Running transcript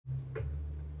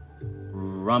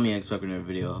Rami, expect another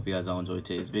video. Hope you guys all enjoyed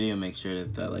today's video. Make sure to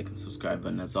hit that like and subscribe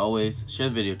button as always. Share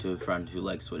the video to a friend who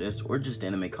likes what ifs or just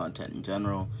anime content in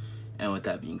general. And with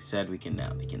that being said, we can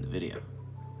now begin the video.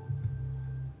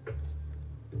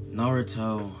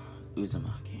 Naruto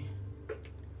Uzumaki.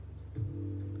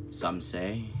 Some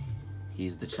say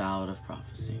he's the child of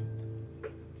prophecy.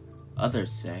 Others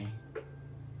say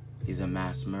he's a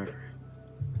mass murderer.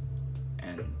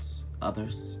 And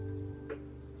others,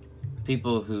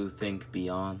 people who think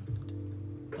beyond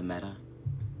the meta,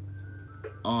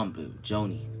 Anbu,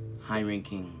 Joni,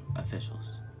 high-ranking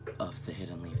officials of the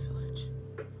Hidden Leaf Village.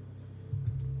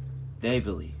 They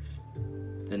believe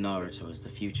that Naruto is the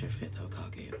future 5th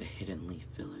Hokage of the Hidden Leaf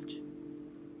Village.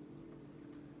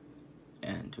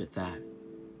 And with that,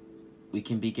 we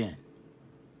can begin.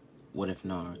 What if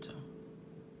Naruto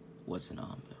was an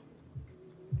Anbu?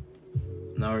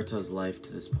 Naruto's life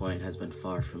to this point has been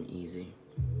far from easy.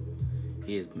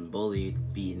 He has been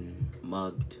bullied, beaten,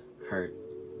 mugged, hurt,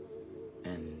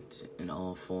 and in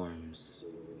all forms,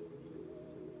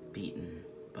 beaten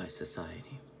by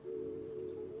society.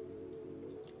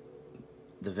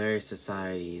 The very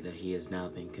society that he has now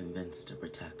been convinced to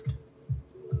protect.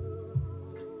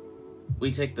 We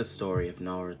take the story of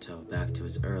Naruto back to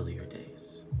his earlier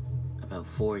days, about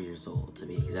 4 years old to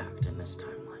be exact in this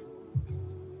timeline.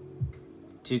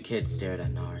 Two kids stared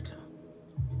at Naruto.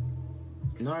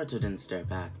 Naruto didn't stare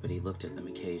back, but he looked at them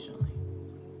occasionally,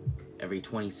 every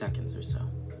 20 seconds or so.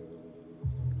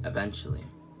 Eventually,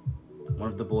 one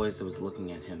of the boys that was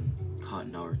looking at him caught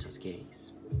Naruto's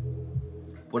gaze.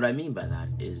 What I mean by that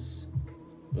is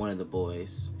one of the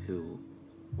boys, who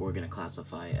we're going to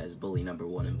classify as bully number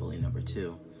 1 and bully number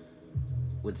 2,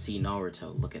 would see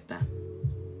Naruto look at them.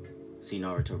 See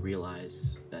Naruto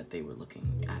realize that they were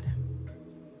looking at him.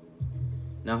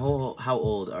 Now, how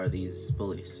old are these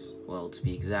bullies? Well, to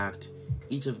be exact,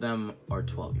 each of them are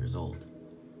 12 years old.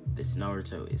 This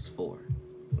Naruto is 4.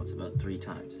 That's about 3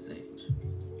 times his age.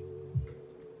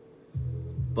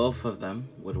 Both of them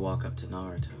would walk up to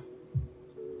Naruto.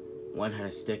 One had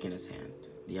a stick in his hand,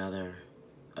 the other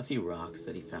a few rocks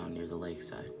that he found near the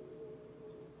lakeside.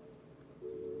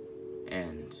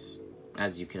 And,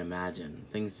 as you can imagine,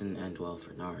 things didn't end well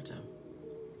for Naruto.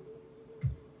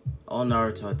 All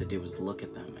Naruto had to do was look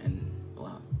at them, and,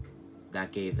 well,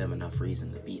 that gave them enough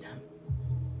reason to beat him.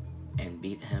 And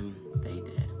beat him they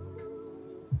did.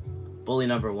 Bully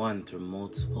number 1 threw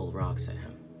multiple rocks at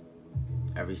him.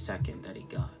 Every second that he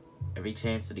got. Every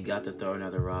chance that he got to throw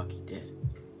another rock, he did.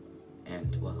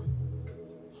 And, well,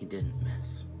 he didn't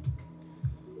miss.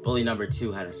 Bully number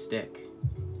 2 had a stick,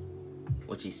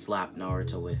 which he slapped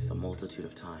Naruto with a multitude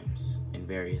of times in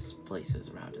various places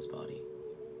around his body.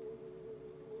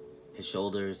 His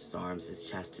shoulders, his arms, his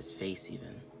chest, his face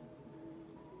even.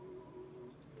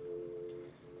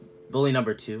 Bully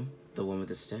number 2, the one with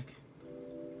the stick,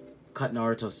 cut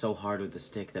Naruto so hard with the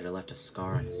stick that it left a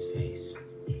scar on his face.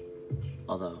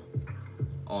 Although,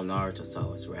 all Naruto saw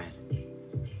was red.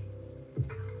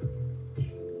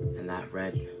 And that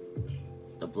red,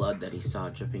 the blood that he saw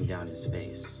dripping down his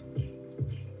face,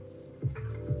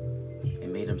 it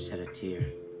made him shed a tear.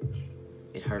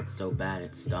 It hurt so bad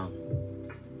it stung.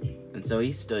 And so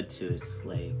he stood to his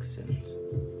legs, and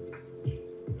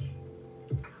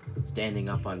standing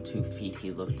up on 2 feet,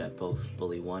 he looked at both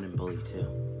Bully 1 and Bully 2.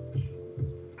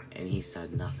 And he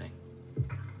said nothing,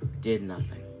 did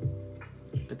nothing.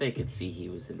 But they could see he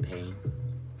was in pain.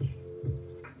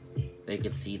 They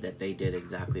could see that they did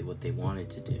exactly what they wanted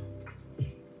to do.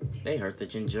 They hurt the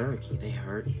Jinchuriki, they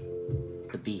hurt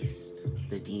the beast,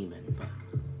 the demon,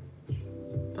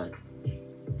 but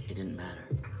it didn't matter.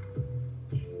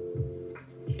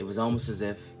 It was almost as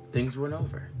if things weren't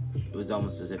over. It was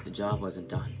almost as if the job wasn't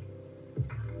done.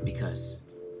 Because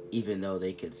even though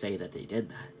they could say that they did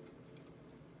that,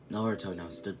 Naruto now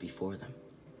stood before them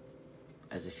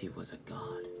as if he was a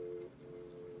god.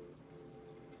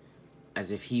 As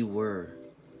if he were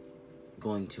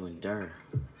going to endure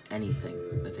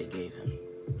anything that they gave him.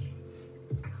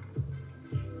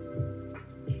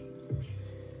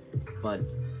 But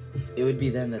it would be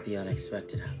then that the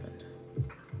unexpected happened.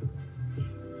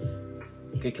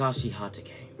 Kakashi Hatake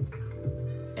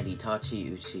and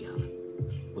Itachi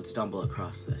Uchiha would stumble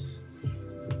across this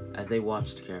as they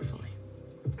watched carefully.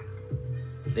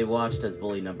 They watched as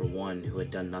bully number 1, who had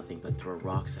done nothing but throw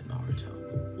rocks at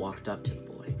Naruto, walked up to the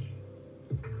boy,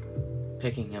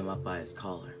 picking him up by his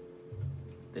collar.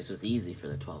 This was easy for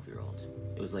the 12-year-old.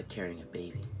 It was like carrying a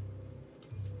baby.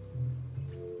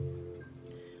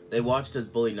 They watched as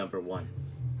bully number 1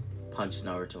 punched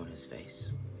Naruto in his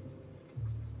face.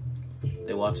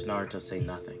 They watched Naruto say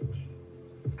nothing.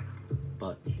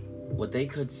 But what they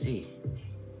could see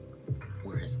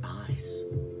his eyes.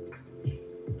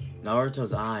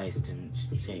 Naruto's eyes didn't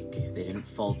shake, they didn't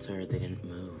falter, they didn't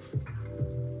move.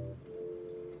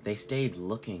 They stayed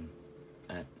looking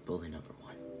at bully number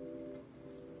 1.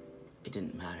 It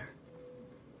didn't matter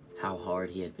how hard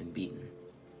he had been beaten.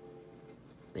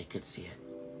 They could see it.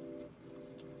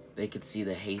 They could see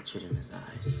the hatred in his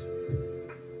eyes,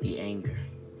 the anger,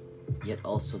 yet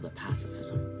also the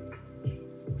pacifism.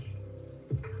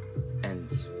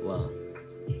 And, well,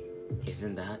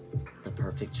 isn't that the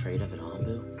perfect trait of an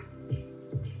Anbu?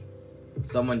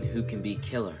 Someone who can be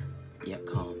killer, yet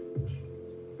calm.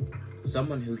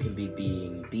 Someone who can be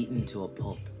being beaten to a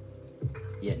pulp,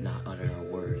 yet not utter a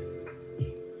word.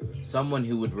 Someone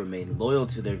who would remain loyal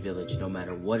to their village no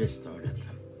matter what is thrown at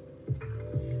them.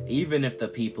 Even if the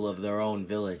people of their own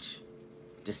village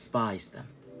despise them.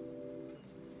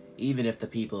 Even if the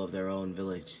people of their own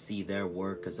village see their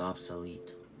work as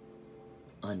obsolete,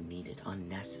 unneeded,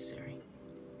 unnecessary.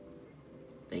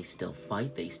 They still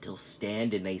fight, they still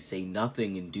stand, and they say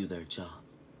nothing and do their job.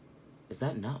 Is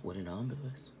that not what an Anbu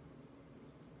is?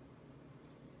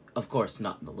 Of course,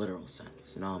 not in the literal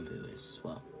sense. An Anbu is,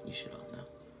 well, you should all know.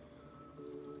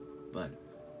 But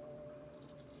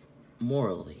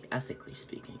morally, ethically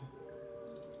speaking,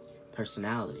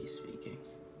 personality speaking,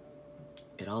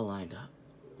 it all lined up.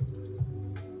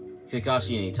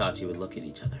 Kakashi and Itachi would look at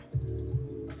each other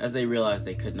as they realized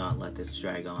they could not let this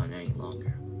drag on any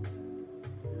longer.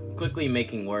 Quickly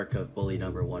making work of bully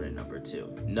number 1 and number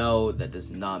 2. No, that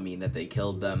does not mean that they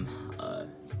killed them.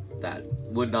 That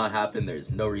would not happen.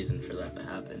 There's no reason for that to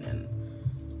happen. And,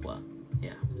 well,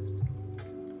 yeah.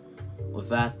 With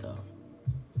that, though,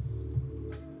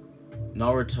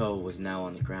 Naruto was now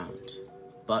on the ground.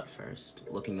 But first,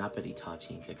 looking up at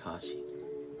Itachi and Kakashi.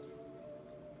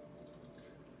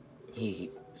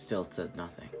 He still said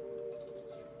nothing.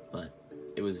 But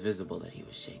it was visible that he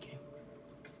was shaking.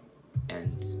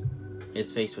 And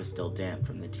his face was still damp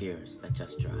from the tears that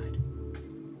just dried.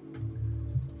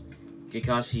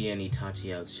 Kakashi and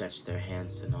Itachi outstretched their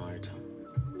hands to Naruto,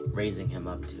 raising him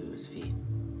up to his feet.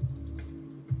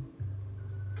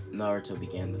 Naruto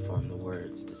began to form the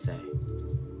words to say,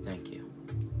 "Thank you."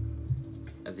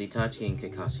 As Itachi and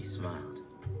Kakashi smiled.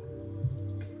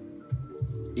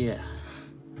 "Yeah,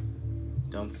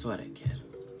 don't sweat it, kid.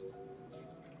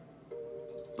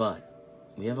 But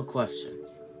we have a question."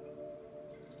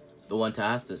 The one to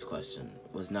ask this question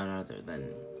was none other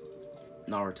than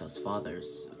Naruto's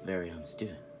father's very own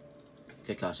student,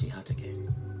 Kakashi Hatake.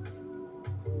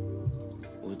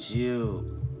 Would you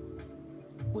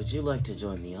like to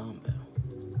join the Anbu?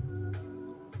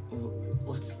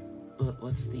 What's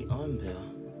the Anbu?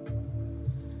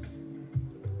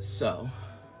 So,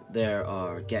 there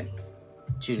are Genin,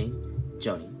 Chunin,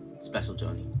 Jonin, Special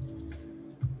Jonin,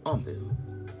 Anbu,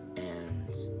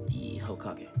 and the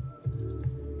Hokage.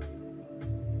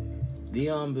 The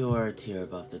Anbu are a tier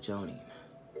above the Jonin.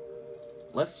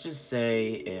 Let's just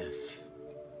say if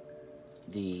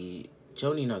the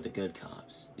Jonin are the good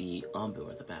cops, the Anbu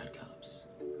are the bad cops.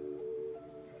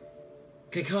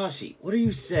 Kakashi, what are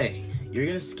you saying? You're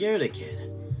gonna scare the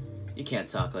kid. You can't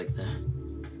talk like that.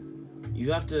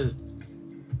 You have to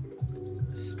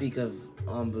speak of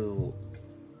Anbu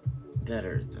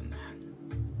better than that.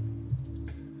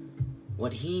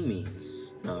 What he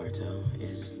means, Naruto,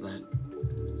 is that,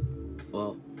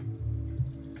 well,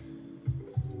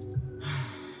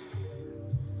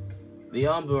 the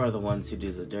Anbu are the ones who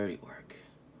do the dirty work,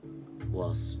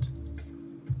 whilst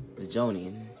the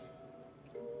Jonin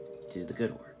do the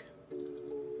good work.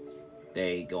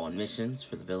 They go on missions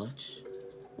for the village,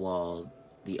 while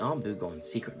the Anbu go on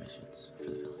secret missions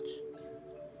for the village.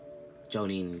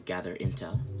 Jonin gather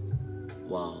intel,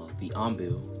 while the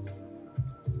Anbu,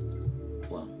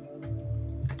 well,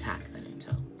 attack that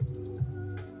intel.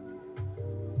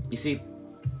 You see,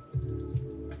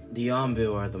 the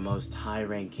Anbu are the most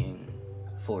high-ranking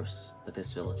force that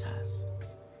this village has.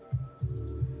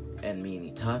 And me and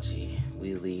Itachi,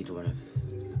 we lead one of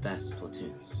the best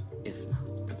platoons, if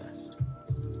not the best.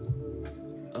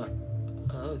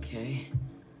 Okay.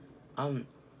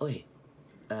 Wait.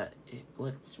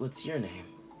 What's your name?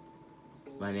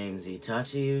 My name's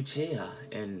Itachi Uchiha,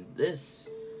 and this,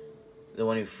 the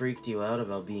one who freaked you out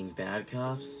about being bad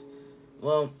cops?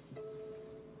 Well,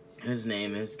 his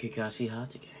name is Kakashi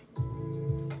Hatake.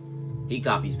 He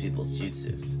copies people's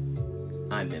jutsus.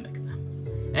 I mimic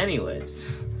them.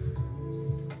 Anyways.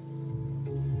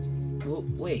 Well,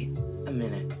 wait a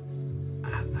minute.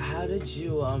 How did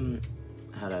you,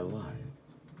 how'd I what?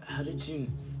 How did you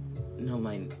know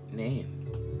my name?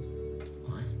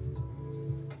 What?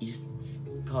 You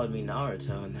called me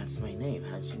Naruto and that's my name.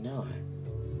 How'd you know it?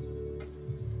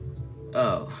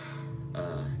 Oh,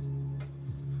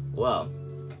 well,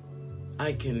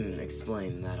 I can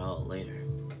explain that all later.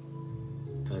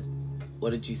 But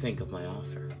what did you think of my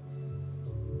offer?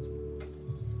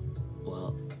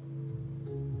 Well,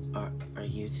 are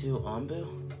you two Anbu?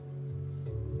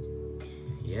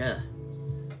 Yeah,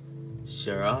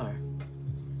 sure are.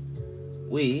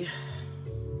 We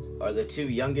are the two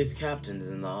youngest captains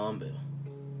in the Anbu.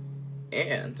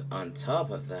 And on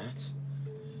top of that,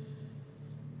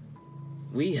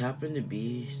 we happen to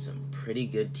be some pretty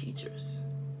good teachers.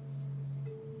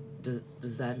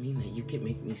 Does that mean that you can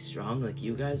make me strong like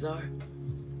you guys are?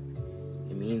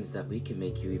 It means that we can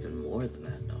make you even more than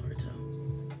that, Naruto.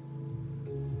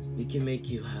 We can make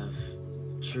you have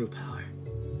true power.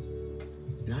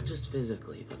 Not just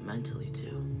physically, but mentally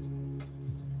too.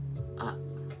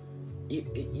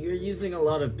 You're using a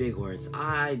lot of big words.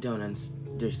 I don't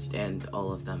understand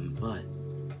all of them, but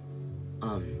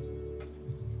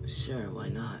sure, why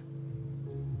not?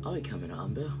 I'll become an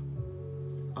Anbu.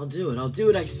 I'll do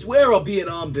it, I swear I'll be an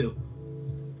Anbu.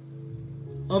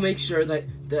 I'll make sure that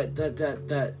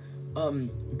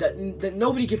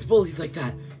nobody gets bullied like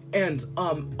that. And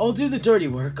I'll do the dirty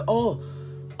work. I'll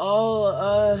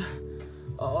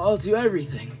do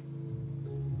everything.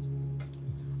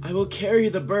 I will carry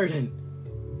the burden.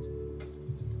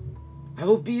 I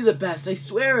will be the best. I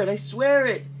swear it.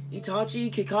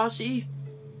 Itachi, Kakashi,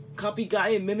 copy guy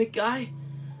and mimic guy.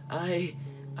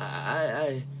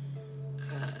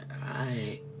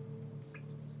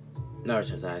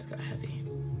 Naruto's eyes got heavy,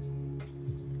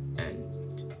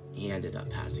 and he ended up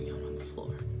passing out on the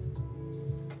floor.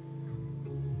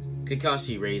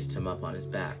 Kakashi raised him up on his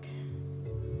back,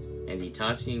 and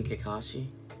Itachi and Kakashi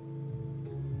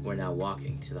were now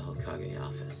walking to the Hokage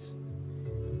office.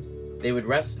 They would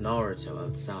rest Naruto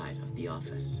outside of the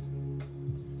office.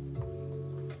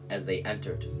 As they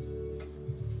entered,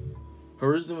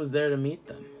 Hiruzen was there to meet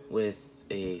them, with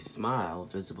a smile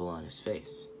visible on his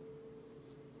face.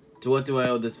 To what do I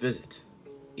owe this visit?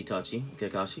 Itachi,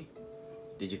 Kakashi,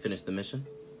 did you finish the mission?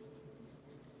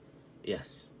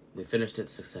 Yes, we finished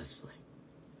it successfully.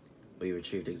 We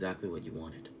retrieved exactly what you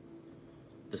wanted.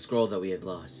 The scroll that we had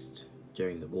lost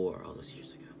during the war all those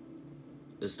years ago.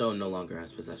 The stone no longer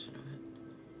has possession of it.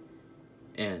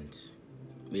 And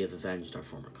we have avenged our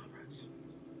former comrades.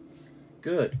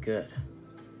 Good.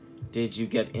 Did you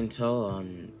get intel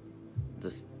on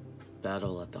this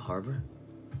battle at the harbor?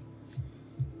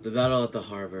 The battle at the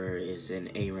harbor is an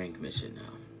A-rank mission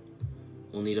now.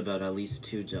 We'll need about at least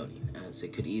 2 Jonin, as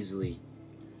it could easily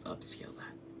upscale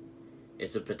that.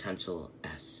 It's a potential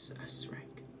SS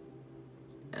rank.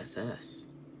 SS?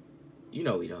 You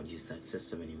know we don't use that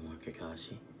system anymore,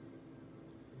 Kakashi.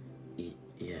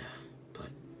 Yeah, but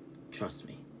trust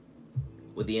me.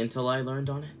 With the intel I learned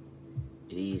on it,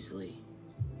 it easily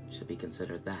should be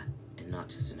considered that, and not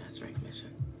just an S-rank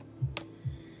mission.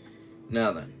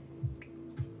 Now then,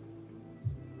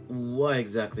 why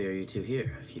exactly are you two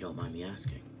here, if you don't mind me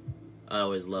asking? I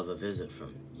always love a visit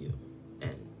from you,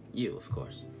 and you, of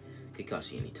course,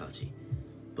 Kakashi and Itachi.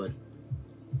 But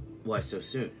why so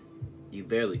soon? You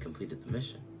barely completed the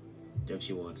mission. Don't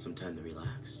you want some time to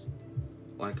relax?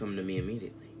 Why come to me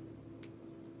immediately?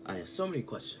 I have so many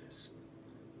questions,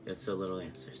 yet so little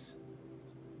answers.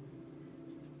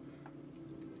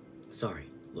 Sorry,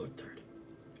 Lord Third,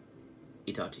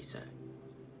 Itachi said,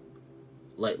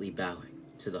 lightly bowing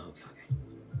to the Hokage.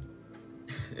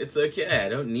 It's okay, I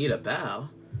don't need a bow.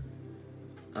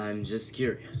 I'm just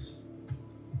curious.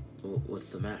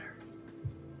 What's the matter?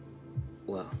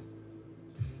 Well,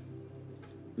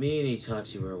 me and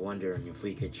Itachi were wondering if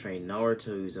we could train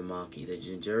Naruto Uzumaki, the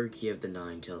Jinchuriki of the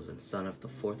Nine Tails and son of the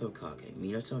 4th Hokage,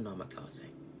 Minato Namikaze.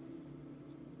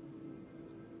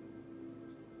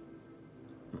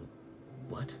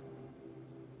 What?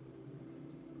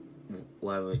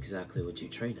 Why exactly would you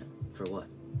train him? For what?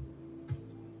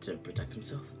 To protect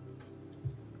himself?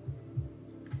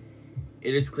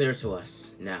 It is clear to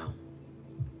us now,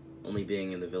 only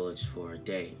being in the village for a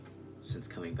day since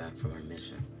coming back from our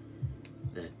mission,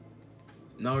 that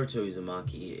Naruto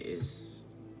Uzumaki is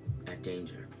at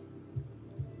danger.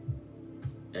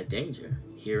 At danger?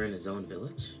 Here in his own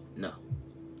village? No.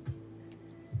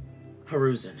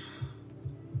 Hiruzen,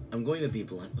 I'm going to be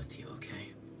blunt with you,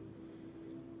 okay?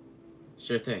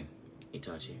 Sure thing,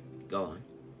 Itachi. Go on.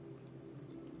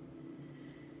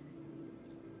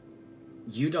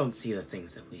 You don't see the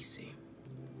things that we see.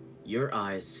 Your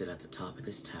eyes sit at the top of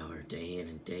this tower day in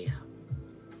and day out.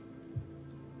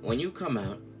 When you come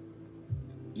out,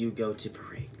 you go to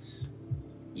parades.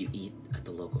 You eat at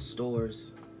the local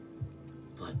stores.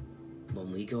 But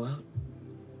when we go out,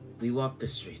 we walk the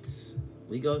streets.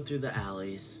 We go through the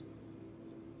alleys.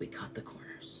 we cut the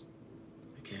corners,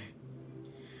 okay?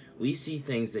 We see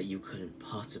things that you couldn't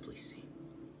possibly see.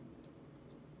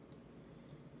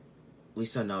 We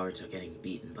saw Naruto getting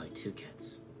beaten by 2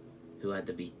 kids, who had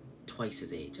to be twice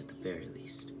his age at the very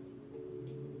least.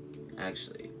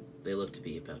 Actually, they look to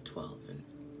be about 12, and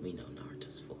we know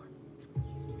Naruto's 4.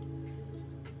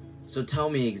 So tell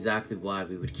me exactly why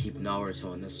we would keep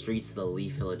Naruto on the streets of the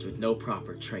Leaf Village with no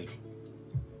proper training.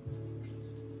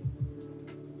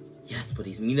 Yes, but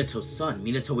he's Minato's son.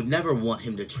 Minato would never want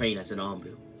him to train as an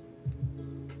Anbu.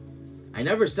 I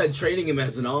never said training him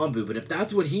as an Anbu, but if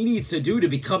that's what he needs to do to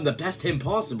become the best him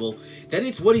possible, then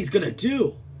it's what he's gonna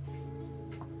do.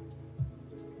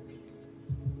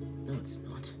 No, it's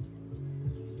not.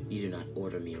 You do not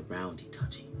order me around,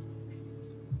 Itachi.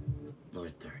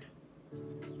 Lord Third.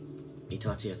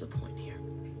 Itachi has a point here.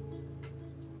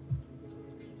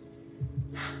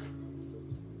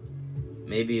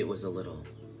 Maybe it was a little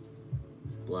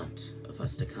blunt of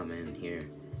us to come in here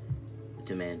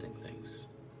demanding things.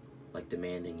 Like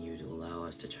demanding you to allow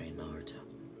us to train Naruto.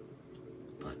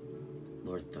 But,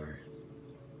 Lord Third,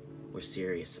 we're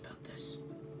serious about this.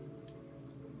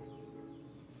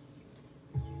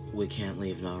 We can't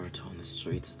leave Naruto on the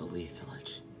streets of the Leaf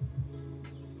Village.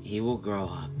 He will grow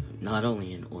up not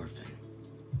only an orphan,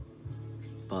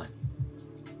 but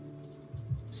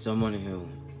someone who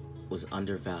was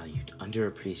undervalued,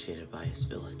 underappreciated by his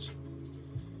village.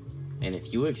 And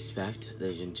if you expect the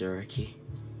Jinchuriki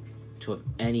to have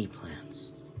any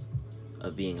plans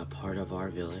of being a part of our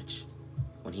village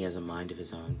when he has a mind of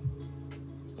his own,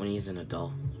 when he's an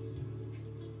adult,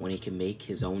 when he can make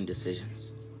his own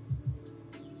decisions,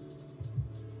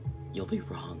 you'll be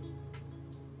wrong.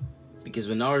 Because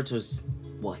when Naruto's,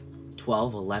 what,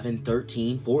 12, 11,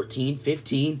 13, 14,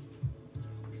 15,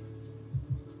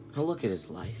 he'll look at his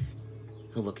life.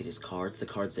 He'll look at his cards, the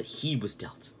cards that he was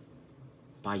dealt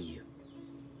by you.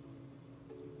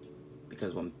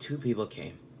 Because when 2 people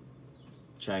came,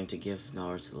 trying to give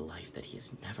Naruto the life that he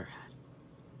has never had,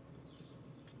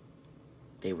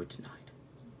 they were denied.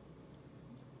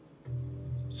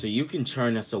 So you can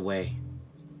turn us away,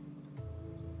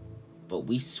 but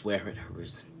we swear it,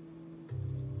 Hiruzen.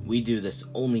 We do this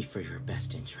only for your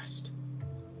best interest.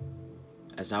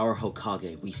 As our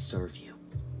Hokage, we serve you.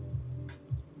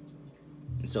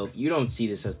 And so if you don't see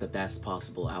this as the best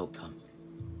possible outcome,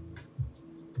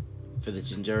 for the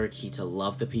Jinchuriki to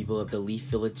love the people of the Leaf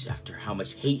Village after how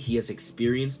much hate he has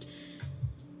experienced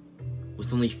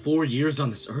with only 4 years on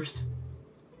this earth,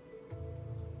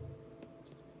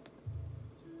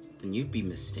 then you'd be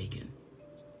mistaken.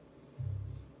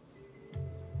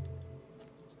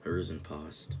 Hiruzen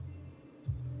paused.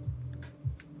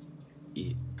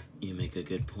 You make a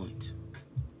good point,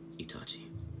 Itachi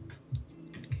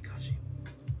and Kakashi.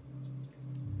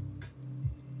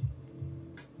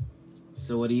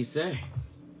 So what do you say?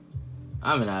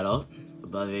 I'm an adult,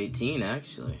 above 18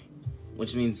 actually,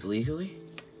 which means legally,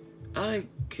 I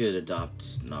could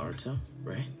adopt Naruto,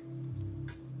 right?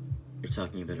 You're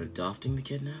talking about adopting the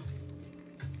kid now?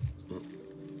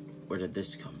 Where did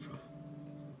this come from?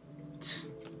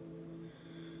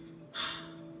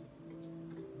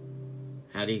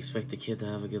 How do you expect the kid to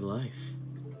have a good life?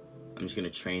 I'm just gonna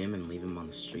train him and leave him on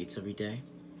the streets every day,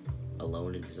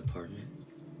 alone in his apartment?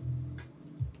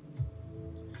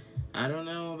 I don't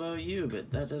know about you, but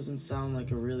that doesn't sound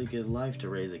like a really good life to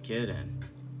raise a kid in.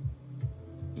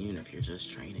 Even if you're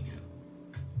just training him.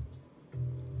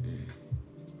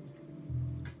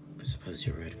 I suppose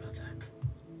you're right about that.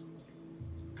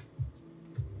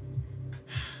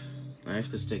 I have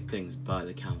to stick things by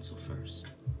the council first.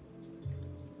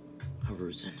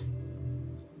 Hiruzen.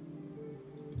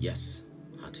 Yes,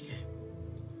 Hatake.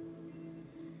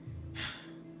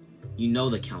 You know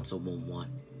the council won't want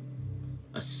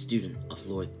a student of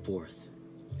Lord Fourth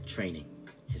training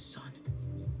his son.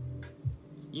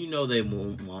 You know they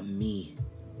won't want me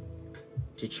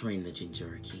to train the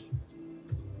Jinchuriki.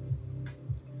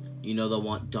 You know they'll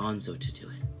want Danzo to do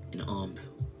it, an Anbu,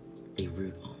 a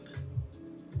root Anbu.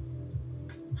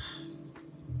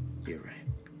 You're right.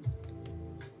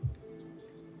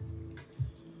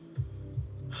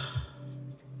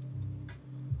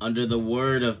 Under the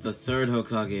word of the 3rd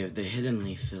Hokage of the Hidden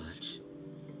Leaf Village,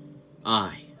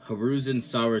 I, Hiruzen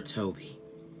Sarutobi,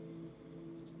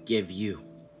 give you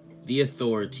the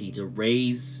authority to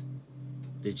raise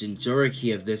the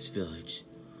Jinchuriki of this village,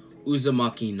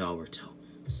 Uzumaki Naruto,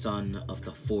 son of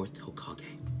the 4th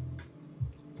Hokage.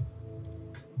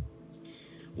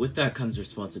 With that comes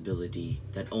responsibility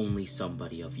that only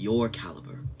somebody of your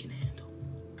caliber can handle.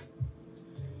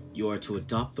 You are to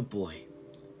adopt the boy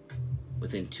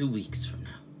within 2 weeks from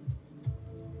now.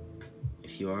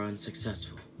 If you are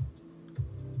unsuccessful,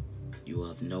 You will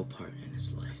have no part in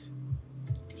his life,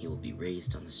 and he will be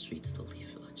raised on the streets of the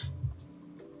Leaf Village.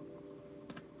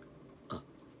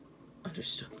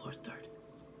 Understood, Lord Third.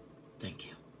 Thank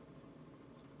you.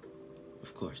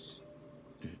 Of course.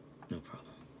 No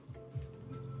problem.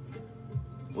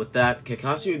 With that,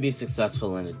 Kakashi would be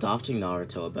successful in adopting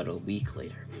Naruto about a week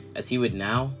later, as he would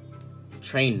now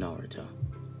train Naruto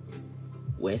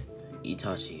with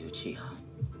Itachi Uchiha.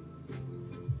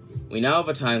 We now have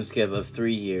a time skip of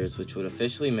 3 years, which would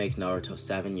officially make Naruto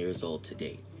 7 years old to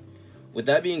date. With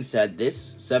that being said,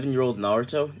 this 7-year-old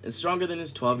Naruto is stronger than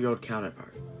his 12-year-old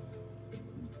counterpart.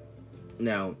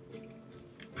 Now,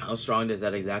 how strong does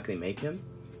that exactly make him?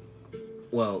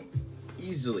 Well,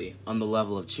 easily on the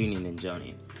level of Chunin and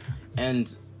Jonin.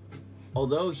 And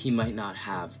although he might not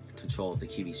have control of the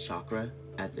Kyuubi's chakra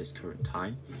at this current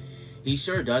time, he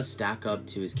sure does stack up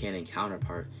to his canon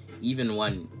counterpart, even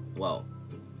when, well,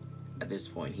 at this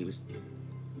point he was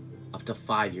up to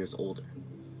 5 years older.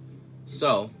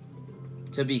 So,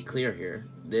 to be clear here,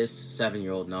 this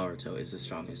 7-year-old Naruto is as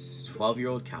strong as his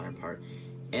 12-year-old counterpart,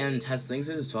 and has things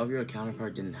that his 12-year-old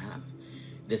counterpart didn't have.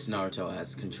 This Naruto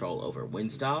has control over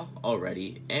wind style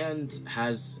already, and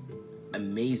has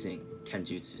amazing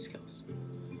kenjutsu skills.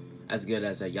 As good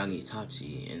as a young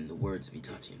Itachi, in the words of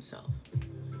Itachi himself.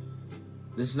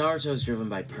 This Naruto is driven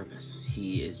by purpose.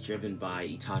 He is driven by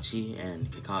Itachi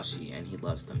and Kakashi, and he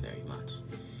loves them very much.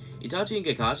 Itachi and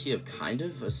Kakashi have kind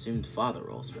of assumed father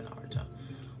roles for Naruto.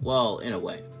 Well, in a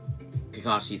way.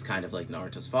 Kakashi's kind of like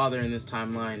Naruto's father in this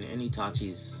timeline, and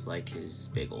Itachi's like his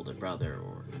big older brother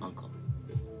or uncle.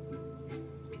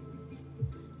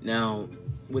 Now,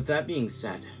 with that being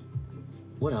said,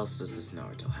 what else does this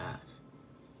Naruto have?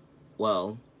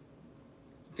 Well,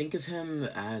 think of him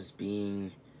as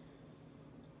being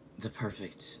the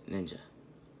perfect ninja.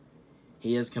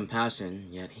 He has compassion,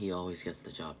 yet he always gets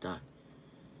the job done.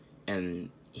 And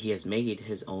he has made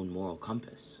his own moral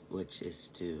compass, which is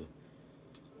to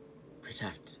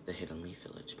protect the Hidden Leaf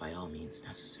Village by all means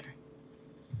necessary.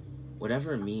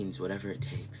 Whatever it means, whatever it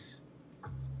takes.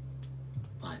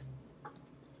 But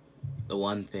the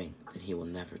one thing that he will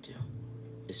never do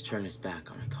is turn his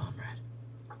back on a comrade.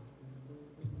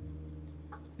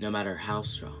 No matter how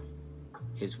strong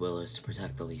his will is to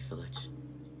protect the Leaf Village,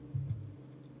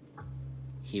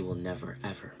 he will never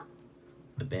ever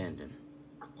abandon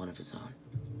one of his own.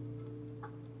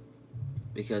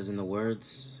 Because in the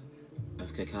words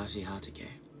of Kakashi Hatake,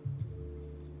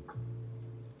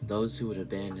 those who would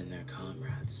abandon their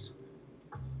comrades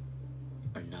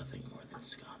are nothing more than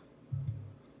scum.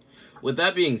 With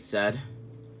that being said,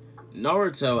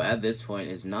 Naruto at this point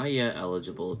is not yet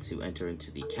eligible to enter into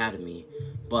the academy,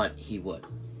 but he would.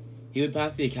 He would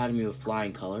pass the academy with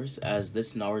flying colors, as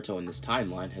this Naruto in this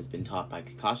timeline has been taught by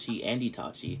Kakashi and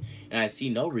Itachi, and I see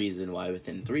no reason why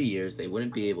within 3 years they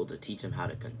wouldn't be able to teach him how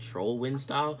to control wind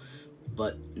style,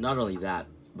 but not only that,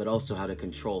 but also how to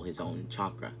control his own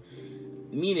chakra.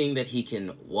 Meaning that he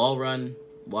can wall run,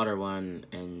 water run,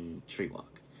 and tree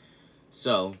walk.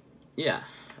 So, yeah,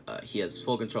 he has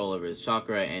full control over his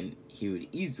chakra, and he would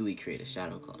easily create a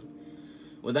shadow clone.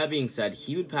 With that being said,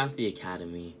 he would pass the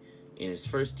academy in his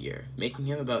first year, making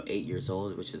him about 8 years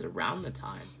old, which is around the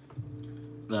time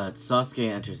that Sasuke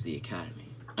enters the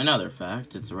academy. Another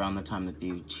fact, it's around the time that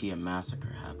the Uchiha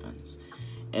massacre happens.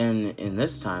 And in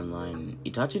this timeline,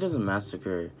 Itachi doesn't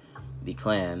massacre the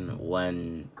clan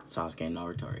when Sasuke and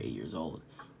Naruto are 8 years old,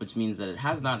 which means that it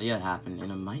has not yet happened,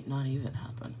 and it might not even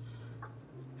happen.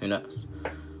 Who knows?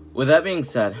 With that being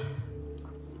said,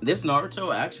 this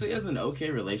Naruto actually has an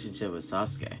okay relationship with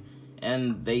Sasuke,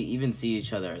 and they even see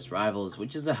each other as rivals,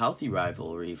 which is a healthy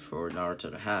rivalry for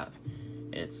Naruto to have.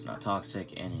 It's not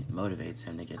toxic, and it motivates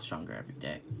him to get stronger every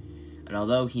day. And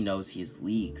although he knows he's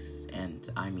leagues, and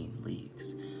I mean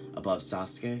leagues, above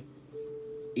Sasuke,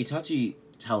 Itachi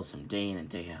tells him day in and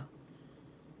day out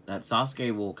that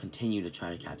Sasuke will continue to try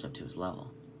to catch up to his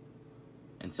level.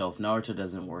 And so if Naruto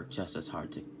doesn't work just as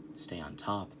hard to stay on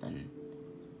top, then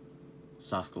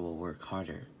Sasuke will work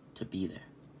harder to be there,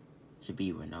 to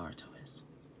be where Naruto is,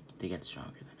 to get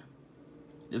stronger than him.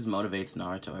 This motivates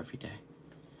Naruto every day,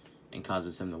 and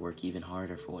causes him to work even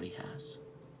harder for what he has,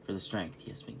 for the strength he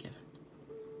has been given.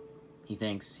 He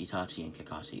thanks Itachi and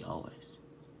Kakashi always.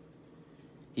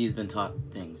 He's been taught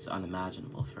things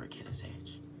unimaginable for a kid his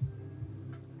age.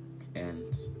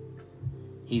 And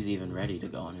he's even ready to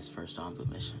go on his first Anbu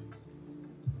mission.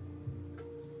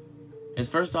 His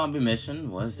first Anbu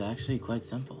mission was actually quite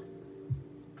simple.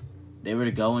 They were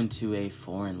to go into a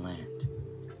foreign land,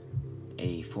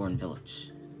 a foreign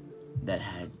village that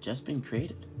had just been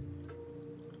created.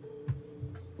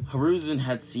 Hiruzen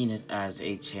had seen it as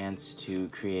a chance to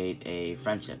create a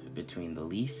friendship between the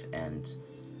leaf and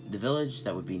the village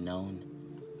that would be known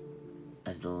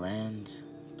as the Land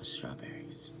of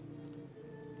Strawberries.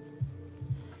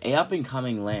 A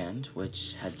up-and-coming land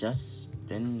which had just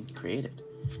been created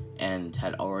and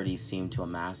had already seemed to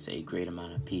amass a great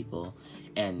amount of people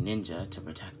and ninja to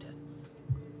protect it.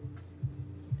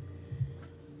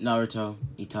 Naruto,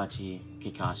 Itachi,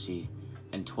 Kakashi,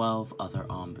 and 12 other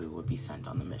Anbu would be sent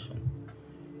on the mission.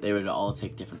 They would all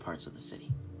take different parts of the city.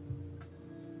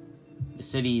 The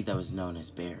city that was known as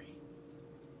Berry,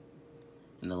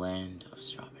 in the Land of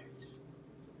Strawberries,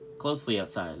 closely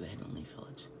outside of the Hidden Leaf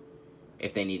Village.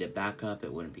 If they needed backup,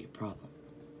 it wouldn't be a problem.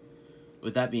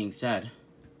 With that being said,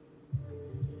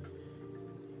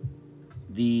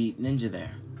 the ninja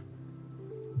there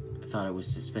thought it was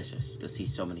suspicious to see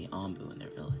so many Anbu in their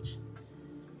village.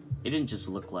 It didn't just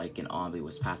look like an Anbu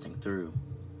was passing through.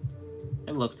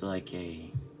 It looked like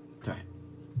a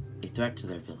threat to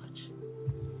their village.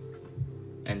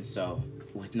 And so,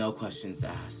 with no questions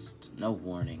asked, no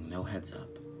warning, no heads up,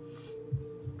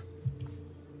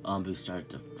 Anbu started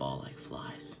to fall like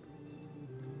flies.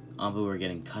 Anbu were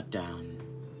getting cut down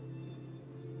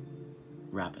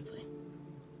rapidly,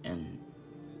 and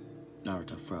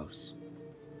Naruto froze.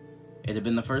 It had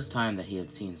been the first time that he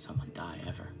had seen someone die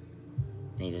ever,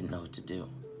 and he didn't know what to do.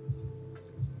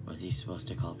 Was he supposed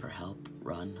to call for help,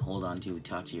 run, hold on to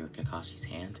Itachi or Kakashi's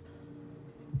hand?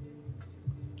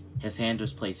 His hand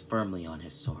was placed firmly on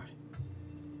his sword.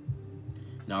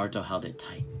 Naruto held it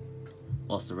tight,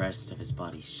 whilst the rest of his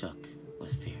body shook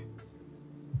with fear.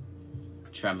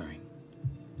 Tremoring,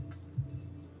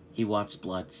 he watched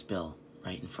blood spill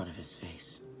right in front of his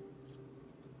face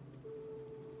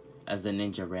as the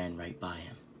ninja ran right by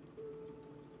him,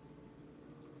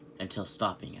 until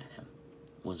stopping at him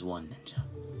was one ninja.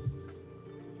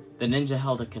 The ninja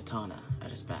held a katana at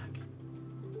his back,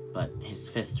 but his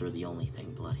fists were the only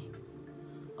thing bloody.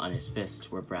 On his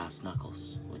fist were brass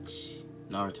knuckles, which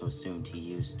Naruto assumed he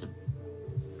used to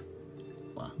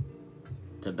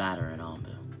batter an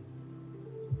Anbu.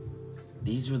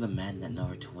 These were the men that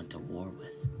Naruto went to war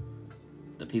with,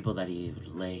 the people that he would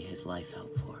lay his life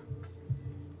out for,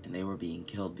 and they were being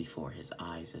killed before his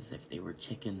eyes as if they were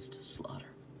chickens to slaughter.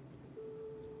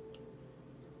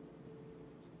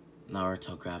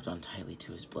 Naruto grabbed on tightly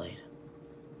to his blade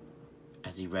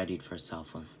as he readied for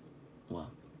himself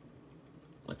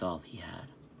with all he had.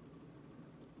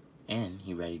 And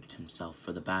he readied himself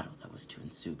for the battle that was to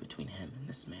ensue between him and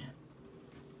this man.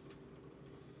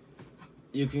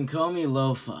 You can call me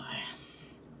Lo-Fi,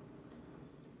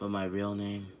 but my real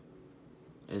name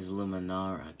is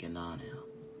Luminara Ganano.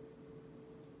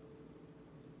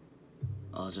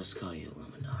 I'll just call you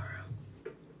Luminara.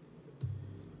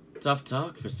 Tough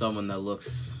talk for someone that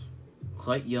looks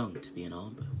quite young to be an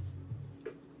Anbu.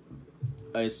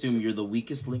 I assume you're the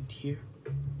weakest link here?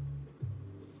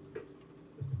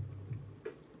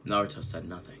 Naruto said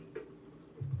nothing.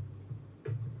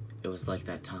 It was like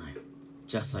that time,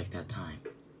 just like that time,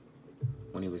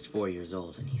 when he was 4 years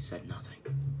old and he said nothing.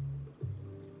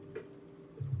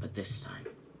 But this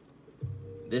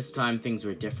time things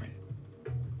were different.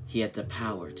 He had the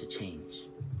power to change,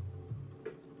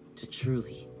 to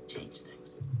truly change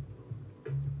things.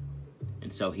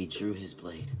 And so he drew his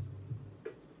blade.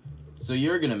 So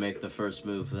you're gonna make the first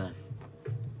move then?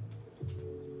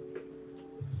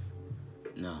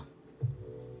 No.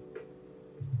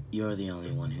 You're the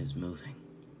only one who's moving,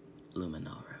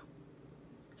 Luminaru.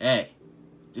 Hey,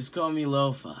 just call me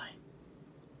Lo-Fi,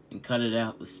 and cut it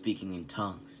out with speaking in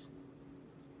tongues.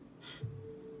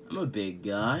 I'm a big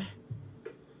guy.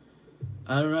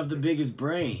 I don't have the biggest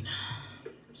brain,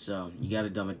 so you gotta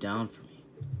dumb it down for me.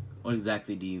 What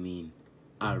exactly do you mean,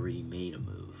 I already made a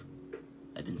move?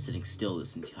 I've been sitting still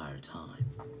this entire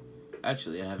time.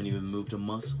 Actually, I haven't even moved a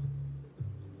muscle.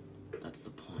 That's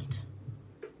the point.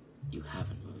 You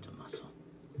haven't moved a muscle.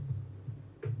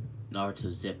 Naruto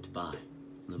zipped by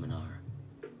Luminara,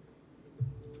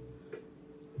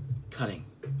 cutting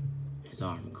his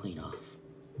arm clean off.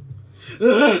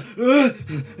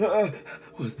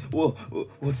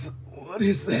 What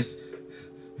is this?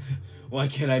 Why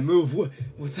can't I move?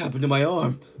 What's happened to my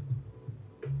arm?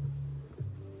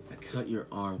 I cut your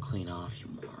arm clean off, you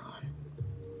moron.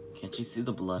 Can't you see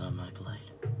the blood on my blade?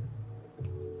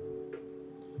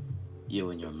 You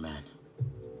and your men.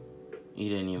 You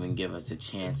didn't even give us a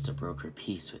chance to broker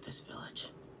peace with this village.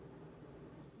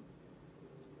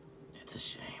 It's a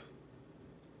shame.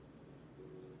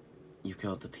 You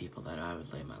killed the people that I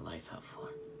would lay my life out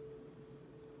for.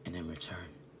 And in return...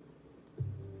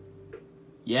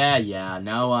 Yeah,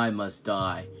 now I must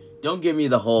die. Don't give me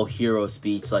the whole hero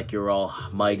speech like you're all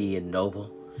mighty and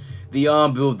noble. The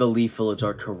Anbu of the Leaf Village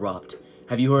are corrupt.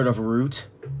 Have you heard of Root?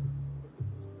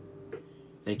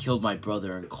 They killed my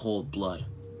brother in cold blood,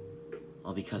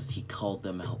 all because he called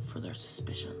them out for their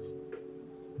suspicions.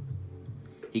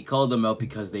 He called them out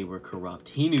because they were corrupt.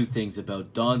 He knew things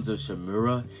about Danzo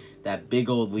Shimura, that big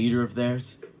old leader of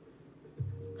theirs,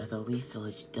 that the Leaf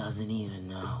Village doesn't even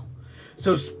know.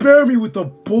 So spare me with the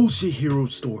bullshit hero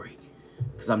story,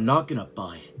 because I'm not gonna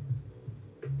buy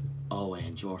it. Oh,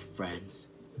 and your friends,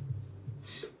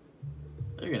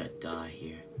 they're gonna die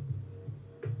here.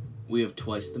 We have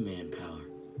twice the manpower,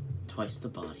 twice the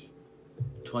body,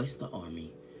 twice the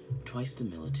army, twice the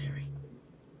military,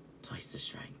 twice the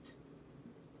strength,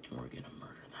 and we're gonna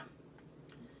murder them.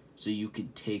 So you can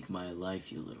take my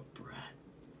life, you little brat.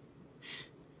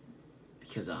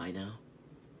 Because I know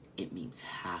it means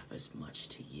half as much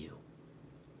to you.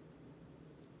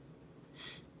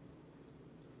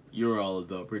 You're all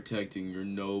about protecting your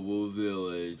noble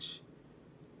village.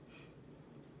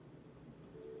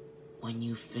 When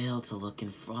you fail to look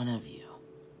in front of you,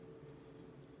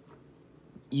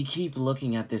 you keep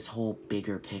looking at this whole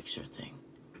bigger picture thing.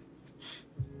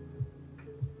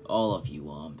 All of you,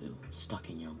 Anbu, stuck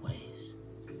in your ways.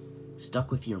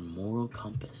 Stuck with your moral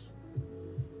compass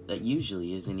that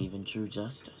usually isn't even true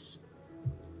justice.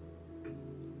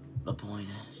 The point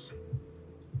is,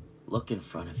 look in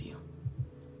front of you.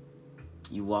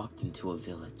 You walked into a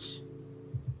village,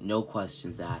 no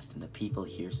questions asked, and the people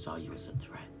here saw you as a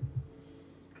threat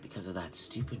because of that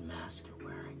stupid mask you're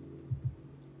wearing.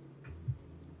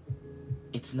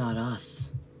 It's not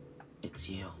us, it's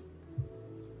you.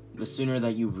 The sooner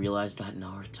that you realize that,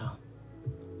 Naruto,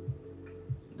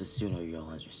 the sooner you'll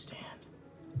understand.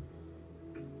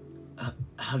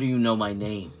 How do you know my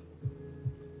name?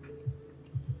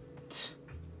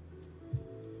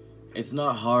 It's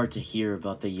not hard to hear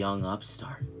about the young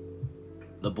upstart.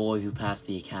 The boy who passed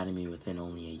the academy within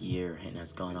only a year and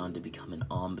has gone on to become an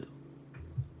Anbu.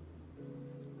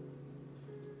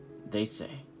 They say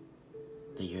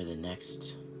that you're the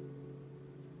next...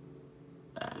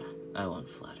 I won't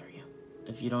flatter you.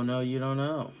 If you don't know, you don't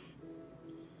know.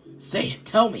 Say it,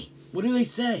 tell me! What do they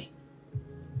say?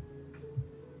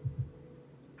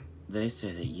 They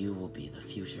say that you will be the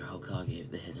future Hokage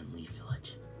of the Hidden Leaf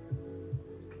Village.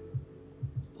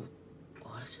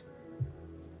 What?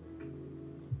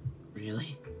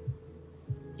 Really?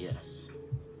 Yes.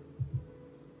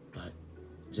 But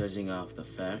judging off the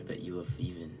fact that you have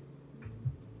even...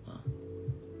 well,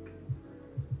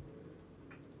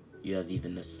 you have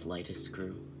even the slightest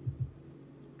clue.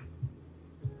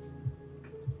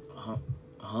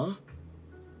 Huh?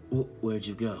 Where'd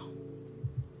you go?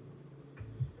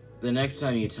 The next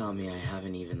time you tell me I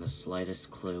haven't even the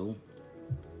slightest clue,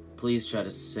 please try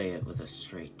to say it with a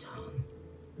straight tongue.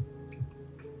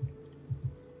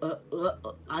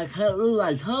 I can't move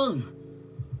my tongue.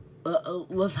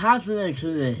 What's happening to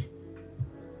me?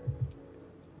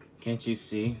 Can't you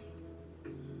see?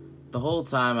 The whole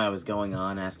time I was going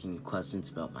on asking you questions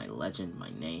about my legend,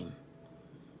 my name,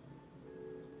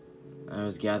 I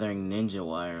was gathering ninja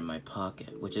wire in my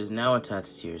pocket, which is now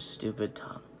attached to your stupid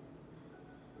tongue.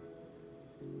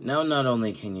 Now not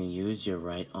only can you use your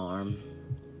right arm,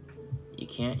 you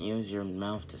can't use your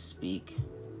mouth to speak.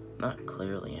 Not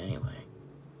clearly, anyway.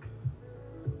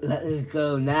 Let me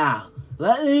go now.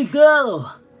 Let me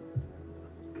go!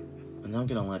 I'm not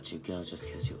gonna let you go just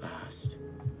because you asked.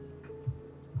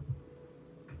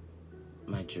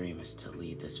 My dream is to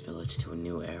lead this village to a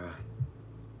new era.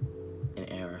 An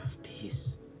era of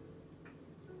peace.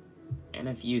 And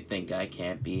if you think I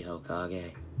can't be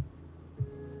Hokage,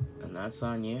 then that's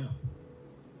on you.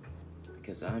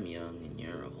 Because I'm young and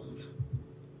you're old.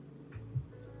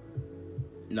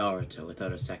 Naruto,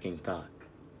 without a second thought,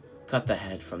 cut the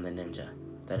head from the ninja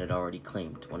that had already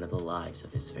claimed one of the lives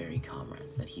of his very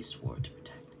comrades that he swore to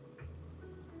protect.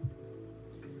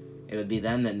 It would be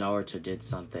then that Naruto did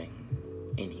something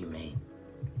inhumane.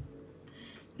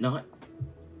 Not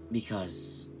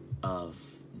because of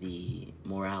the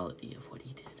morality of what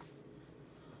he did,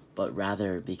 but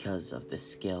rather because of the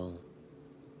skill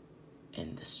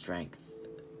and the strength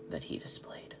that he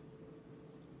displayed.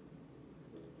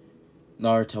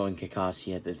 Naruto and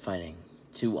Kakashi had been fighting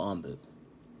two Anbu,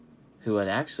 who had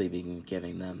actually been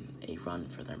giving them a run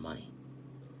for their money,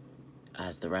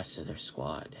 as the rest of their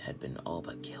squad had been all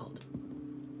but killed.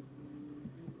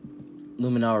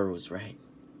 Luminaru was right.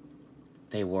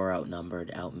 They were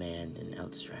outnumbered, outmanned, and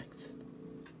outstrength.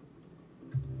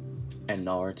 And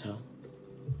Naruto?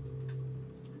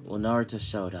 Well, Naruto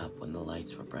showed up when the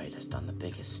lights were brightest on the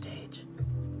biggest stage.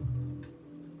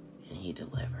 And he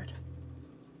delivered.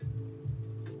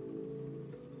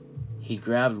 He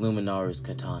grabbed Luminaru's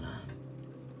katana,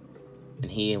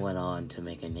 and he went on to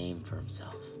make a name for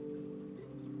himself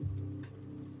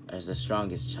as the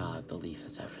strongest child the Leaf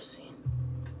has ever seen.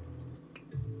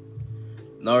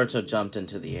 Naruto jumped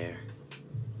into the air,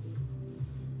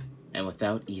 and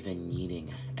without even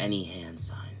needing any hand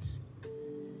signs,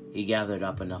 he gathered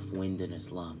up enough wind in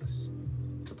his lungs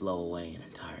to blow away an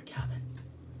entire cabin.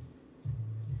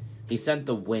 He sent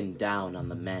the wind down on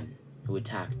the men who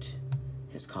attacked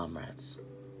his comrades,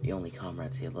 the only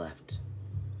comrades he had left.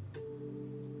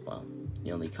 Well,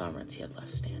 the only comrades he had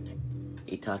left standing,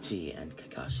 Itachi and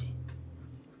Kakashi.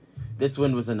 This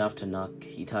wind was enough to knock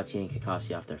Itachi and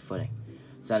Kakashi off their footing,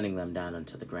 sending them down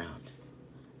onto the ground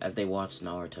as they watched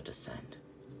Naruto descend.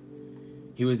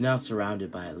 He was now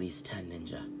surrounded by at least 10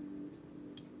 ninja,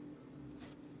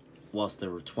 whilst there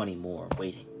were 20 more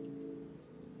waiting.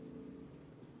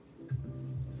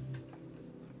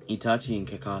 Itachi and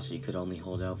Kakashi could only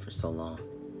hold out for so long.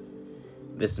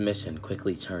 This mission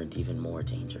quickly turned even more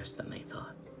dangerous than they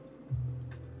thought.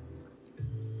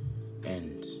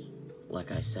 And,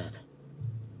 like I said,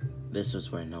 this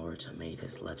was where Naruto made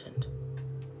his legend.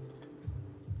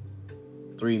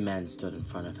 3 men stood in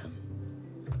front of him,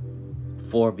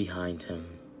 4 behind him,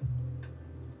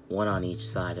 1 on each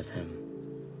side of him,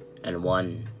 and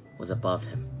 1 was above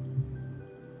him,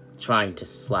 trying to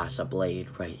slash a blade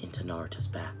right into Naruto's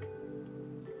back.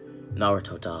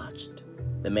 Naruto dodged.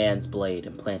 The man's blade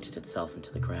implanted itself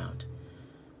into the ground,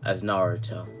 as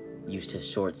Naruto used his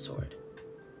short sword,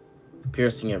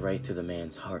 piercing it right through the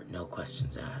man's heart, no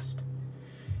questions asked.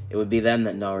 It would be then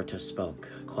that Naruto spoke,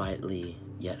 quietly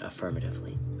yet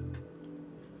affirmatively.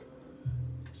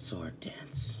 Sword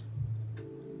dance.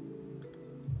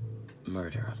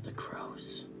 Murder of the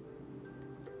crows.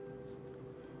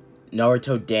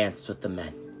 Naruto danced with the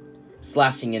men,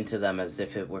 slashing into them as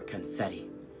if it were confetti,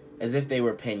 as if they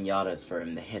were piñatas for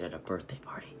him to hit at a birthday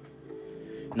party.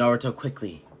 Naruto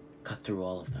quickly cut through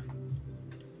all of them,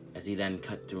 as he then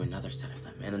cut through another set of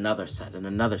them, and another set, and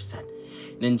another set.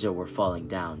 Ninja were falling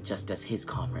down, just as his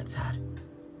comrades had.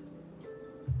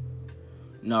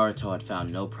 Naruto had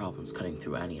found no problems cutting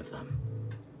through any of them,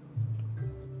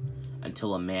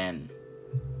 until a man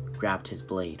grabbed his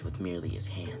blade with merely his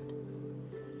hand.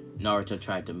 Naruto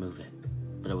tried to move it,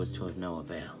 but it was to no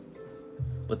avail.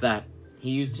 With that,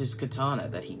 he used his katana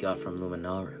that he got from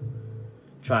Luminaru,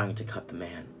 trying to cut the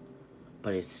man,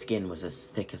 but his skin was as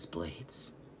thick as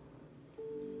blades.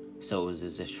 So it was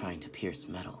as if trying to pierce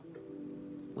metal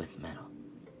with metal,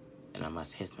 and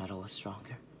unless his metal was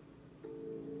stronger,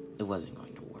 it wasn't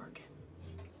going to work.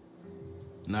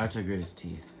 Naruto grit his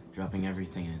teeth, dropping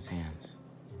everything in his hands,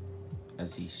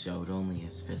 as he showed only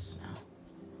his fists now.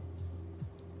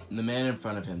 The man in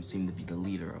front of him seemed to be the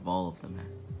leader of all of the men,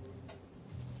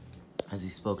 as he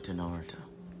spoke to Naruto,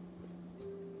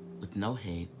 with no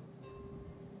hate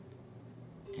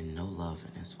and no love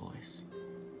in his voice.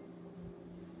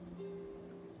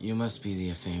 You must be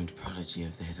the famed prodigy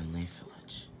of the Hidden Leaf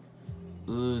Village,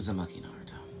 Uzumaki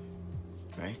Naruto,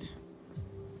 right?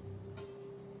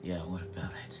 Yeah, what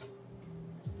about it?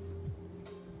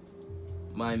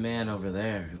 My man over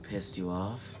there who pissed you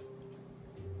off?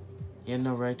 He had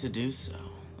no right to do so.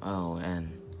 Oh,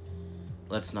 and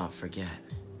let's not forget,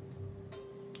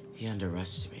 he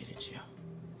underestimated you.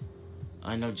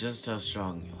 I know just how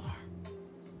strong you are,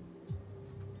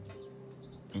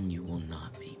 and you will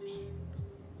not beat me.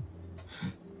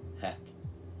 Heck,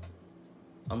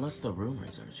 unless the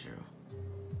rumors are true.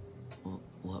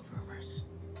 What rumors?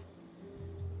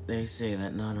 They say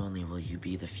that not only will you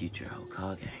be the future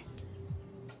Hokage,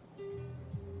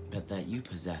 but that you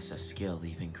possess a skill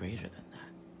even greater than that.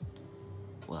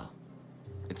 Well,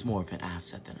 it's more of an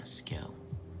asset than a skill.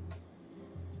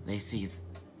 They say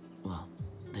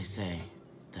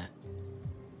that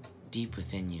deep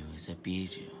within you is a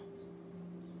Biju.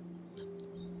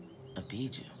 A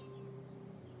Biju?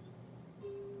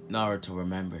 Naruto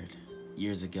remembered.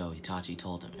 Years ago, Itachi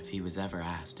told him if he was ever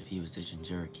asked if he was a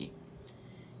Jinchuriki,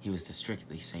 he was to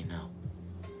strictly say no.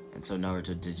 And so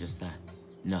Naruto did just that.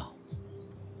 No.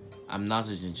 I'm not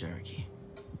a Jinchuriki.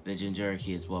 The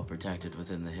Jinchuriki is well protected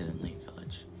within the Hidden Leaf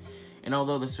Village. And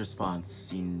although this response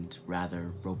seemed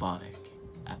rather robotic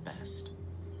at best,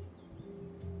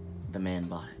 the man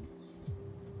bought it.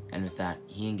 And with that,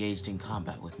 he engaged in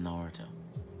combat with Naruto.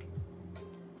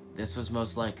 This was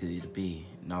most likely to be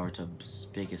Naruto's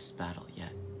biggest battle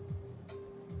yet.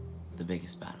 The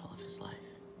biggest battle of his life.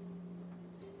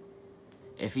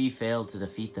 If he failed to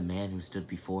defeat the man who stood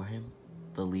before him,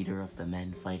 the leader of the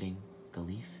men fighting the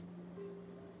Leaf,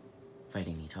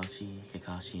 fighting Itachi,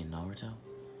 Kakashi, and Naruto,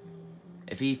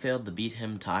 if he failed to beat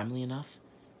him timely enough,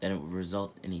 then it would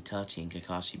result in Itachi and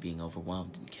Kakashi being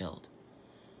overwhelmed and killed.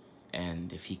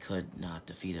 And if he could not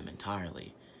defeat him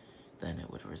entirely, then it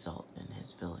would result in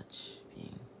his village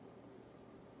being,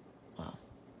 well,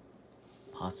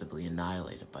 possibly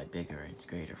annihilated by bigger and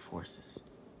greater forces.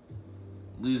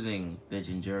 Losing the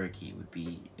Jinchuriki would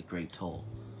be a great toll,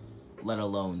 let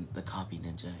alone the copy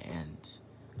ninja and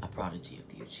a prodigy of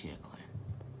the Uchiha clan.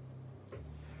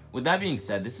 With that being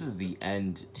said, this is the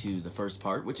end to the first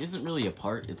part, which isn't really a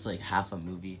part, it's like half a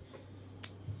movie.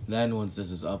 Then once this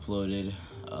is uploaded,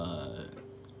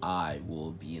 I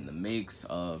will be in the mix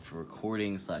of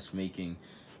recording / making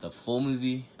the full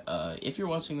movie. If you're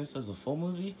watching this as a full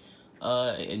movie,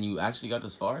 and you actually got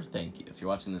this far, thank you. If you're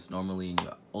watching this normally and you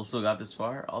also got this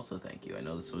far, also thank you. I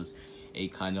know this was a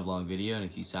kind of long video, and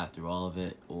if you sat through all of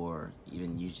it, or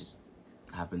even you just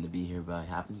happened to be here by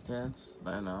happenstance,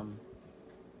 then,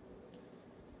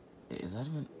 is that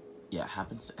even, yeah,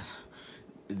 happenstance.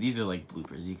 These are like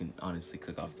bloopers. You can honestly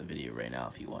click off the video right now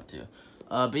if you want to.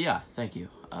 But yeah, thank you.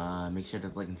 Make sure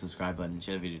to like and subscribe button.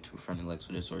 Share the video to a friend who likes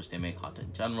what this or stay make content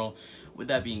in general. With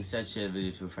that being said, share the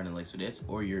video to a friend who likes what this,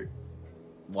 or you're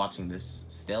watching this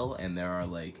still and there are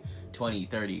like 20,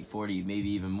 30, 40, maybe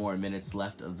even more minutes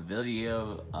left of the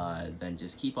video, then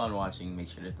just keep on watching. Make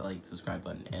sure to hit the like and subscribe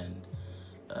button, and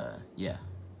yeah.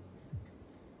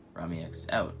 RamiX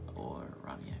out, or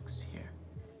RamiX here.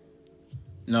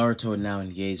 Naruto had now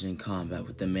engaged in combat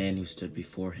with the man who stood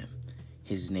before him.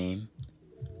 His name,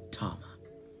 Tama.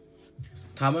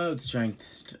 Tama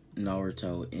outstrengthed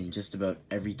Naruto in just about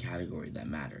every category that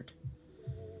mattered,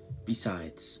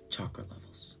 besides chakra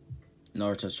levels.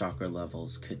 Naruto's chakra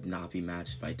levels could not be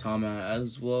matched by Tama,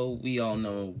 as well we all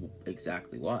know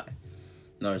exactly why.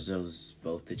 Naruto was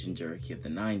both the Jinchuriki of the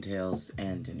Nine Tails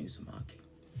and an Uzumaki.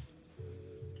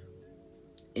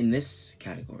 In this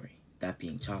category, that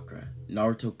being chakra,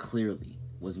 Naruto clearly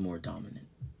was more dominant.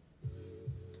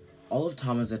 All of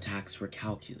Tama's attacks were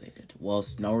calculated,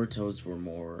 whilst Naruto's were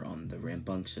more on the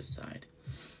rambunctious side,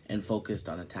 and focused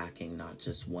on attacking not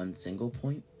just one single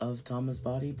point of Tama's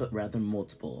body, but rather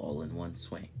multiple all in one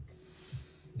swing.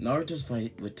 Naruto's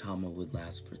fight with Tama would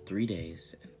last for 3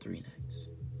 days and 3 nights.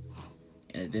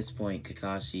 And at this point,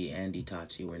 Kakashi and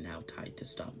Itachi were now tied to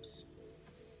stumps.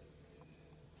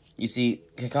 You see,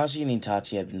 Kakashi and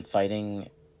Itachi had been fighting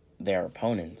their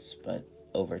opponents, but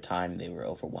over time they were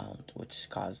overwhelmed, which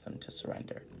caused them to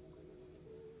surrender.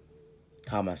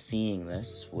 Tama, seeing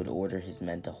this, would order his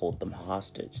men to hold them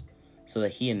hostage, so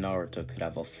that he and Naruto could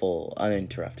have a full,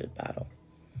 uninterrupted battle.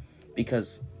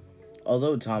 Because,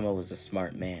 although Tama was a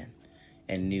smart man,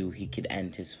 and knew he could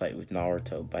end his fight with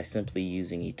Naruto by simply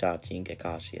using Itachi and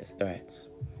Kakashi as threats,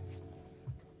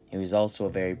 he was also a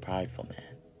very prideful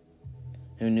man,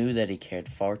 who knew that he cared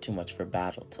far too much for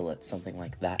battle to let something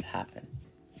like that happen,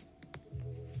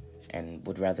 and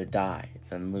would rather die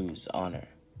than lose honor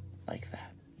like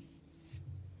that.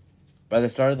 By the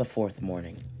start of the 4th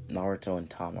morning, Naruto and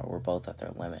Tama were both at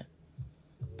their limit,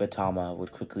 but Tama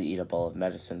would quickly eat a bowl of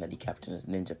medicine that he kept in his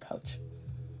ninja pouch,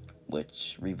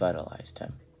 which revitalized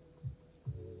him,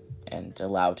 and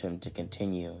allowed him to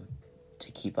continue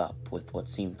to keep up with what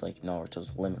seemed like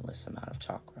Naruto's limitless amount of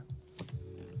chakra.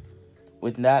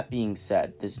 With that being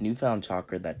said, this newfound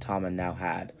chakra that Tama now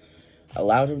had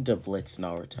allowed him to blitz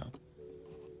Naruto,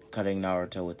 cutting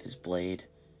Naruto with his blade,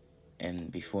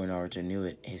 and before Naruto knew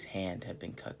it, his hand had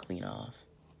been cut clean off.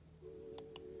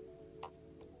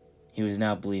 He was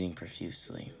now bleeding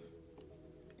profusely.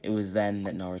 It was then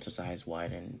that Naruto's eyes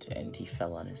widened and he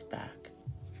fell on his back,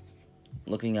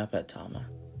 looking up at Tama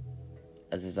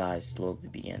as his eyes slowly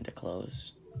began to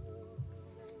close.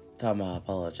 Tama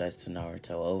apologized to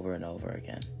Naruto over and over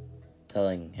again,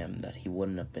 telling him that he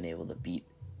wouldn't have been able to beat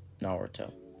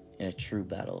Naruto in a true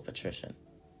battle of attrition,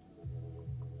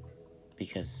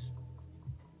 because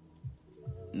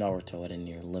Naruto had a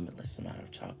near limitless amount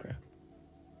of chakra.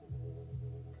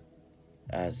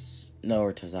 As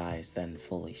Naruto's eyes then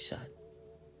fully shut,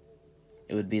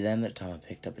 it would be then that Tama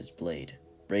picked up his blade,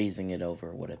 raising it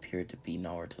over what appeared to be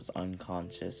Naruto's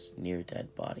unconscious,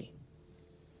 near-dead body.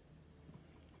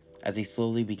 As he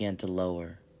slowly began to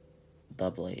lower the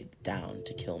blade down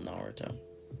to kill Naruto,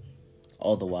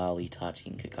 all the while Itachi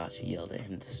and Kakashi yelled at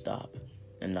him to stop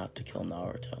and not to kill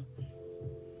Naruto.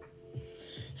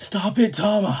 "Stop it,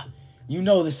 Tama! You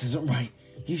know this isn't right.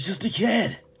 He's just a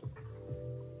kid."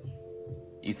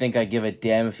 "You think I give a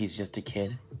damn if he's just a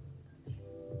kid?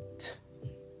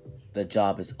 The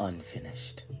job is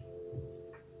unfinished."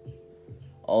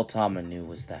 All Tama knew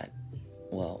was that,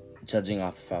 well, judging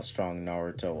off of how strong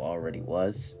Naruto already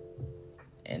was,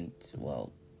 and,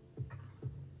 well,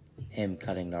 him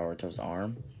cutting Naruto's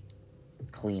arm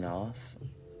clean off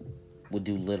would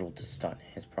do little to stunt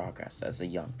his progress as a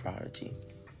young prodigy.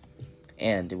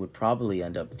 And it would probably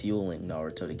end up fueling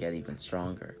Naruto to get even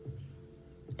stronger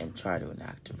and try to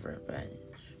enact revenge.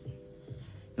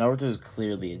 Naruto is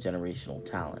clearly a generational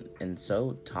talent, and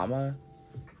so Tama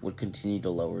would continue to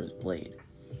lower his blade.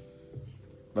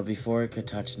 But before it could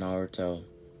touch Naruto,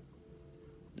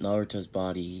 Naruto's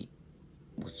body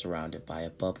was surrounded by a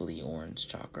bubbly orange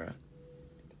chakra.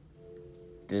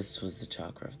 This was the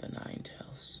chakra of the Nine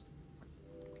Tails.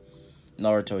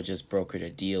 Naruto had just brokered a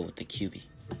deal with the Kyuubi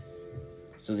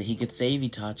so that he could save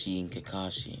Itachi and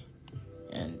Kakashi,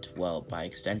 and, well, by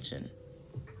extension,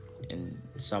 in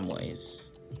some ways,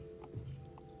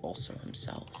 also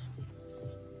himself.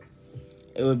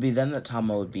 It would be then that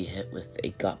Tama would be hit with a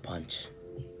gut punch.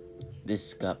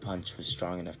 This gut punch was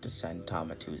strong enough to send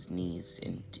Tama to his knees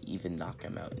and to even knock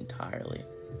him out entirely.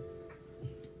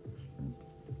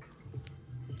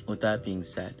 With that being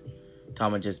said,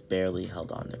 Tama just barely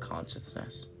held on to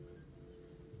consciousness,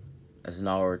 as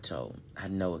Naruto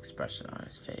had no expression on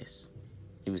his face.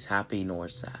 He was happy nor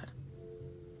sad,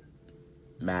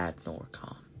 mad nor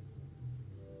calm.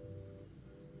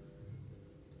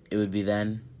 It would be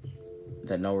then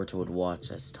that Naruto would watch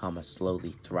as Tama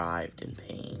slowly thrived in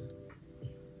pain.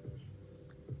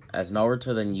 As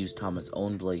Naruto then used Tama's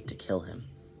own blade to kill him,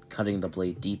 cutting the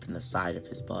blade deep in the side of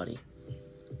his body.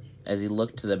 As he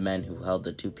looked to the men who held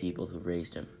the two people who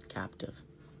raised him captive,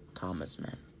 Tama's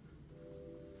men.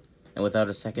 And without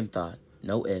a second thought,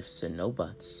 no ifs and no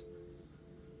buts,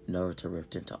 Naruto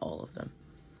ripped into all of them,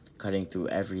 cutting through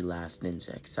every last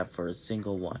ninja except for a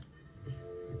single one,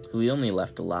 who he only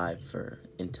left alive for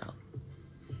intel.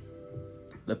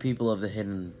 The people of the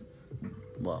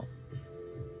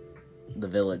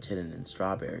village hidden in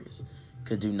strawberries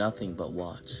could do nothing but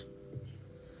watch.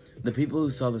 The people who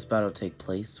saw this battle take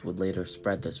place would later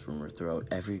spread this rumor throughout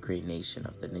every great nation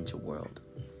of the ninja world.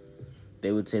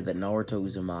 They would say that Naruto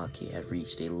Uzumaki had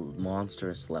reached a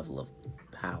monstrous level of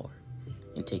power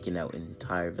and taken out an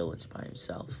entire village by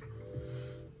himself,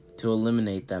 to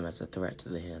eliminate them as a threat to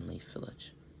the Hidden Leaf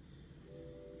Village.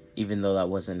 Even though that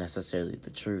wasn't necessarily the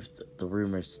truth, the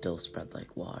rumors still spread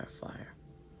like wildfire.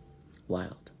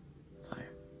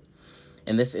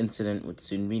 And this incident would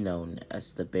soon be known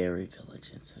as the Berry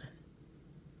Village Incident.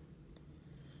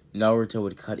 Naruto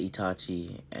would cut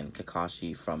Itachi and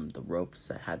Kakashi from the ropes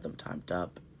that had them tied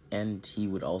up, and he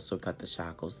would also cut the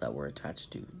shackles that were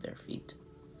attached to their feet.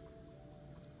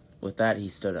 With that, he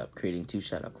stood up, creating two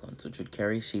shadow clones, which would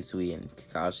carry Shisui and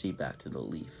Kakashi back to the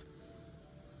leaf.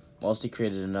 Whilst he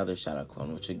created another shadow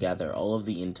clone, which would gather all of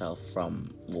the intel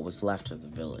from what was left of the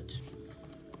village,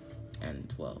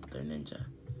 and, well, their ninja.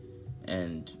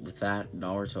 And with that,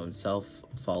 Naruto himself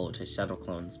followed his shadow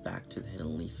clones back to the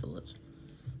Hidden Leaf Village,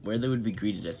 where they would be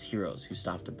greeted as heroes who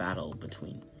stopped a battle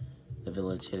between the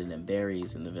village hidden in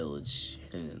berries and the village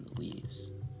hidden in the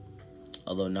leaves.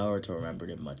 Although Naruto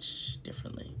remembered it much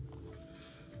differently.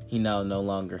 He now no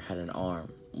longer had an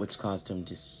arm, which caused him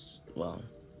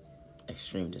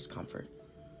extreme discomfort,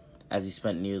 as he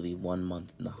spent nearly 1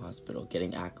 month in the hospital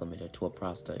getting acclimated to a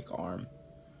prosthetic arm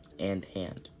and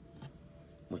hand,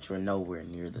 which were nowhere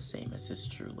near the same as his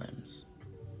true limbs.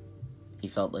 He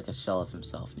felt like a shell of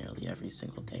himself nearly every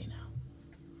single day now.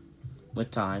 With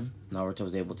time, Naruto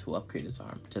was able to upgrade his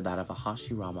arm to that of a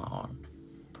Hashirama arm,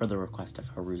 per the request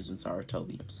of Hiruzen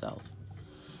Sarutobi himself.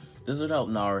 This would help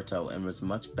Naruto and was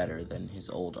much better than his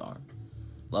old arm.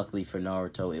 Luckily for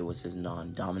Naruto, it was his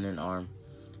non-dominant arm,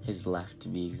 his left to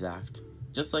be exact,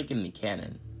 just like in the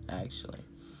canon, actually.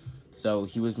 So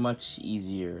he was much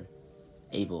easier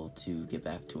able to get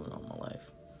back to a normal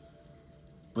life.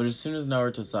 But as soon as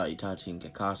Naruto saw Itachi and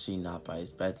Kakashi not by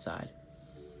his bedside,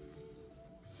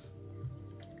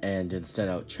 and instead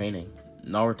out training,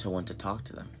 Naruto went to talk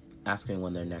to them, asking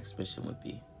when their next mission would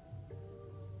be.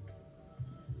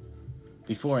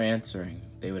 Before answering,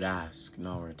 they would ask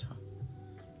Naruto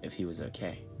if he was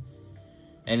okay.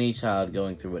 Any child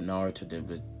going through what Naruto did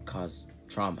would cause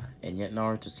trauma, and yet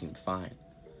Naruto seemed fine.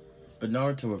 But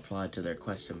Naruto replied to their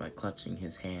question by clutching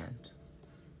his hand,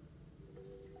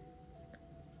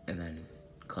 and then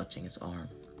clutching his arm.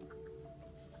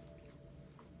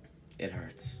 It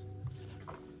hurts.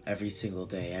 Every single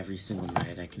day, every single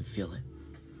night, I can feel it.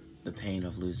 The pain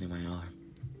of losing my arm.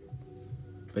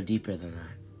 But deeper than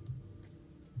that,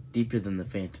 deeper than the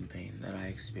phantom pain that I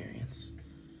experience,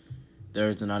 there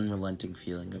is an unrelenting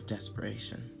feeling of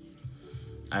desperation.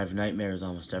 I have nightmares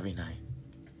almost every night,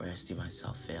 where I see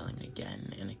myself failing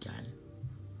again and again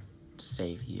to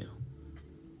save you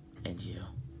and you.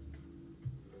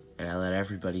 And I let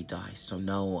everybody die, so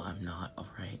no, I'm not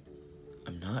alright.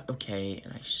 I'm not okay,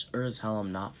 and I sure as hell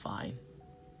am not fine.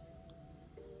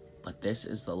 But this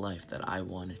is the life that I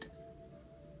wanted.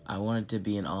 I wanted to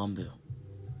be an Anbu.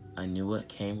 I knew what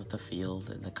came with the field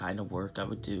and the kind of work I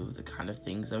would do, the kind of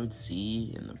things I would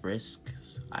see, and the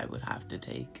risks I would have to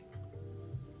take.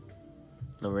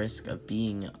 The risk of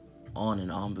being on an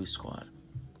Anbu squad,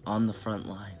 on the front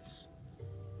lines,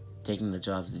 taking the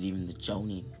jobs that even the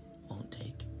Jonin won't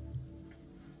take.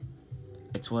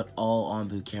 It's what all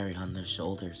Anbu carry on their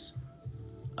shoulders,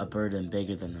 a burden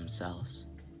bigger than themselves.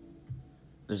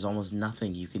 There's almost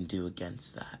nothing you can do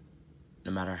against that,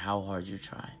 no matter how hard you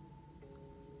try.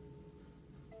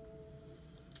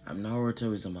 I'm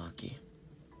Naruto Uzumaki,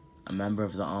 a member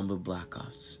of the Anbu Black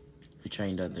Ops, who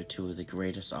trained under two of the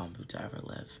greatest Anbu to ever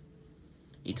live,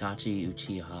 Itachi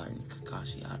Uchiha and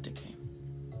Kakashi Hatake.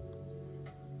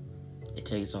 It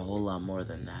takes a whole lot more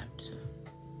than that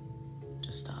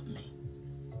to stop me.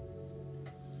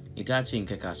 Itachi and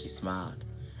Kakashi smiled,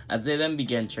 as they then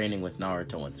began training with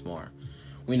Naruto once more.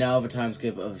 We now have a time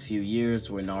skip of a few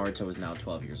years where Naruto is now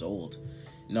 12 years old.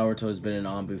 Naruto has been in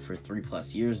Anbu for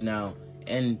 3+ years now,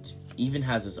 and even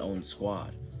has his own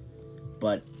squad.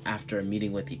 But after a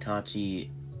meeting with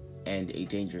Itachi and a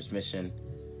dangerous mission,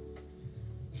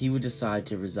 he would decide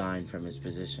to resign from his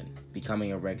position,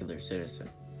 becoming a regular citizen.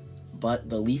 But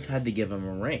the Leaf had to give him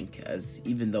a rank, as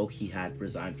even though he had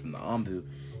resigned from the Anbu,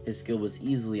 his skill was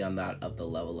easily on that of the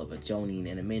level of a Jonin,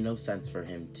 and it made no sense for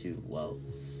him to, well,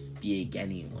 be a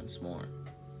Genin once more.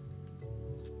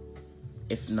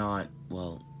 If not,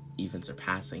 well, even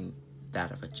surpassing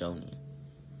that of a Jonin.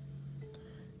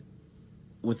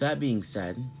 With that being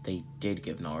said, they did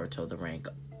give Naruto the rank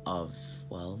of,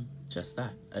 well, just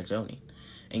that, a Jonin,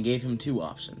 and gave him two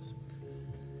options.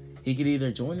 He could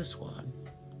either join a squad,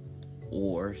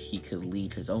 or he could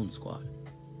lead his own squad.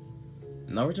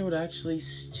 Naruto would actually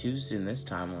choose in this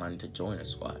timeline to join a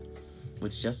squad,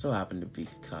 which just so happened to be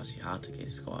Kakashi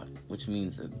Hatake's squad, which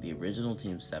means that the original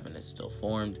Team 7 is still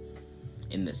formed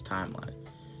in this timeline,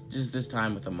 just this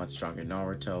time with a much stronger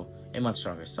Naruto, a much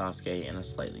stronger Sasuke, and a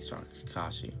slightly stronger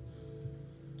Kakashi.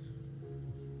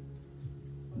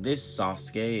 This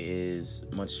Sasuke is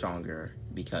much stronger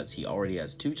because he already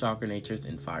has 2 chakra natures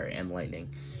in fire and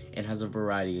lightning, and has a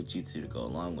variety of jutsu to go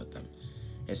along with them.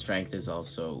 His strength is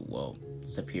also, well,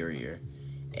 superior,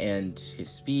 and his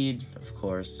speed, of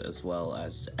course, as well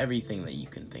as everything that you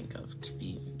can think of, to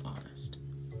be honest.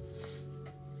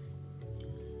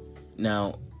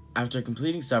 Now, after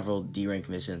completing several D-rank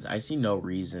missions, I see no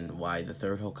reason why the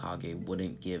 3rd Hokage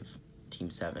wouldn't give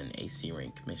Team 7 a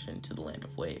C-rank mission to the Land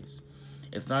of Waves.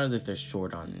 It's not as if they're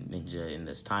short on ninja in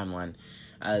this timeline,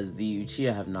 as the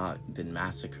Uchiha have not been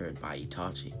massacred by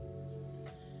Itachi.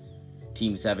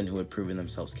 Team 7, who had proven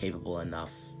themselves capable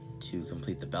enough to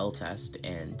complete the Bell test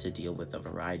and to deal with a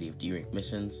variety of D-rank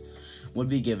missions, would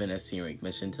be given a C-rank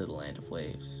mission to the Land of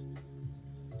Waves.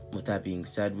 With that being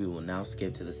said, we will now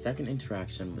skip to the second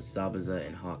interaction with Zabuza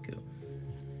and Haku,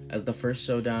 as the first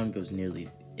showdown goes nearly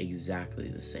exactly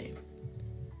the same.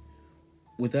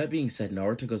 With that being said,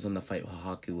 Naruto goes on the fight with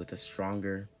Haku with a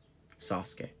stronger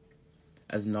Sasuke,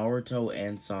 as Naruto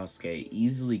and Sasuke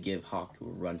easily give Haku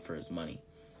a run for his money,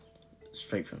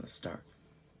 straight from the start.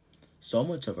 So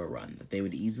much of a run that they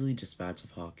would easily dispatch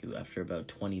of Haku after about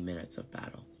 20 minutes of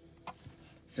battle.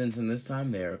 Since in this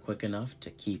time they are quick enough to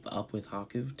keep up with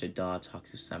Haku, to dodge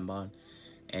Haku's Senbon,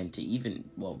 and to even,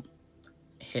 well,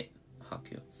 hit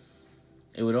Haku.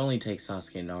 It would only take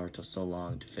Sasuke and Naruto so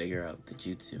long to figure out the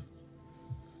jutsu.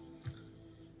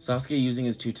 Sasuke using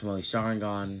his 2 Tomoe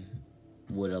Sharingan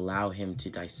would allow him to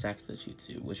dissect the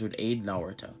jutsu, which would aid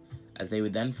Naruto, as they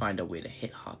would then find a way to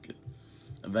hit Haku,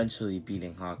 eventually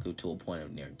beating Haku to a point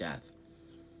of near death,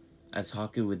 as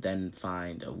Haku would then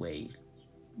find a way,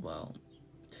 well,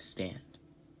 to stand,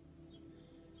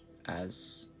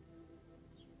 as,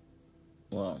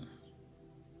 well,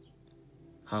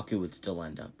 Haku would still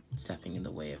end up stepping in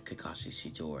the way of Kakashi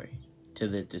Shidori, to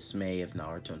the dismay of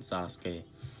Naruto and Sasuke,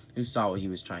 who saw what he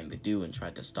was trying to do and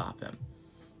tried to stop him,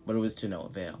 but it was to no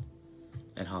avail,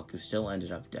 and Haku still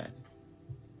ended up dead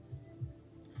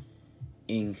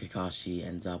in Kakashi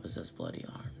and Zabuza's bloody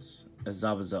arms, as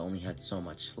Zabuza only had so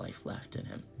much life left in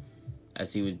him,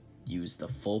 as he would use the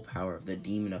full power of the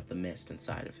Demon of the Mist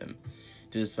inside of him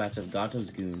to dispatch of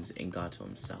Gato's goons and Gato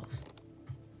himself.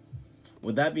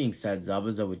 With that being said,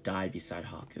 Zabuza would die beside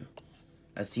Haku,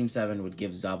 as Team 7 would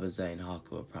give Zabuza and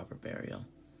Haku a proper burial.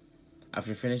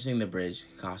 After finishing the bridge,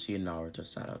 Kakashi and Naruto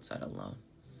sat outside alone,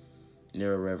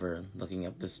 near a river, looking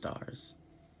up the stars.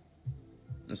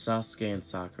 And Sasuke and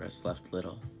Sakura slept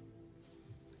little.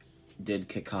 Did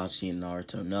Kakashi and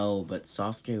Naruto know, but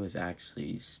Sasuke was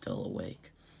actually still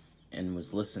awake, and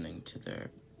was listening to their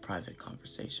private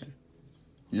conversation.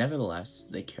 Nevertheless,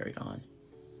 they carried on.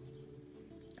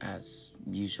 As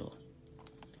usual.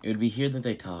 It would be here that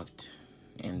they talked,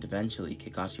 and eventually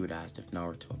Kakashi would ask if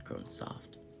Naruto had grown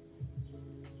soft.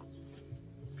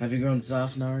 Have you grown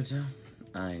soft, Naruto?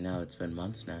 I know, it's been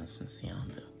months now since the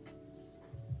Anbu.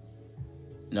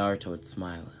 Naruto would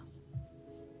smile.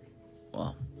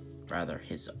 Well, rather,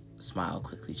 his smile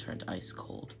quickly turned ice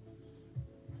cold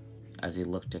as he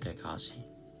looked at Kakashi,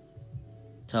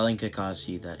 telling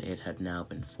Kakashi that it had now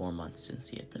been 4 months since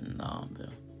he had been in the Anbu.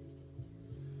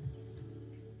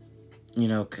 You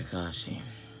know, Kakashi,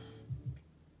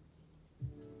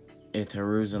 if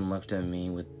Hiruzen looked at me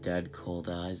with dead cold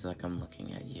eyes like I'm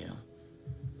looking at you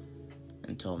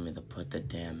and told me to put the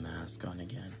damn mask on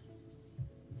again,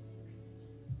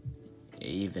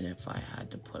 even if I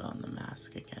had to put on the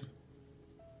mask again,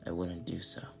 I wouldn't do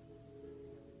so.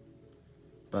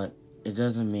 But it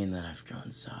doesn't mean that I've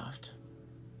grown soft.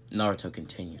 Naruto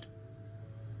continued.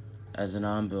 As an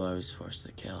Anbu, I was forced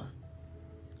to kill.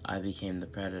 I became the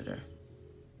predator.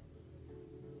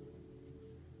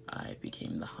 I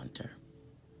became the hunter.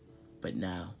 But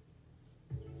now,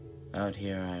 out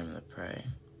here I am the prey.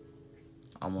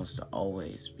 Almost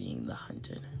always being the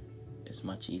hunted is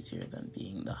much easier than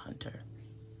being the hunter.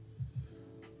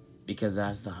 Because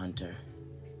as the hunter,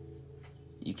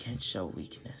 you can't show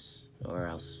weakness, or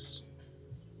else,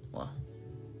 well,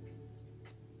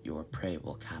 your prey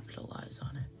will capitalize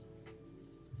on it.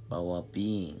 But while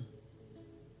being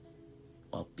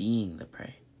the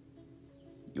prey,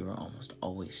 you are almost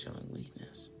always showing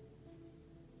weakness.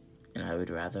 And I would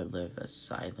rather live a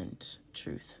silent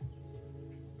truth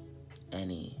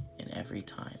any and every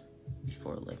time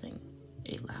before living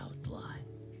a loud lie.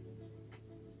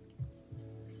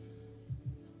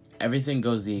 Everything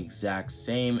goes the exact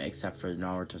same except for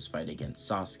Naruto's fight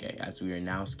against Sasuke, as we are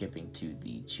now skipping to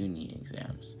the Chunin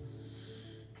exams.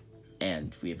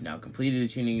 And we have now completed the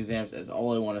Chunin exams, as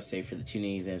all I want to say for the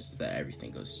Chunin exams is that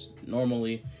everything goes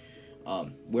normally.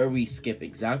 Where we skip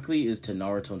exactly is to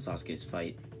Naruto and Sasuke's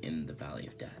fight in the Valley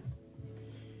of Death.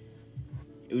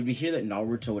 It would be here that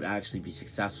Naruto would actually be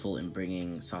successful in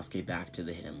bringing Sasuke back to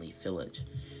the Hidden Leaf Village.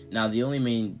 Now, the only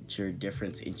major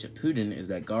difference in Shippuden is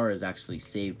that Gaara is actually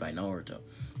saved by Naruto,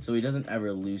 so he doesn't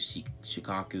ever lose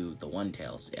Shikaku the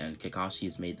One-Tails, and Kakashi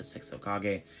is made the 6th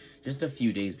Hokage just a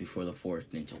few days before the 4th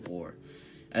Ninja War.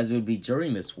 As it would be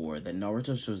during this war that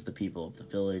Naruto shows the people of the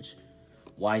village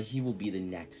why he will be the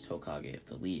next Hokage of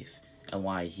the Leaf, and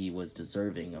why he was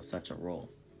deserving of such a role,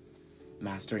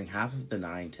 mastering half of the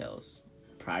Nine Tails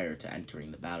prior to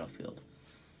entering the battlefield.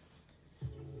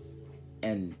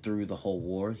 And through the whole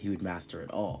war, he would master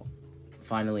it all,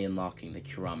 finally unlocking the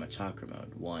Kurama Chakra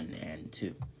Mode 1 and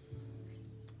 2,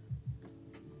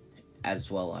 as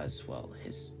well as,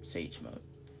 his Sage Mode,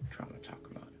 Kurama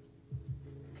Chakra Mode.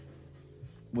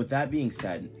 With that being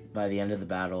said, by the end of the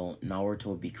battle, Naruto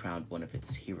would be crowned one of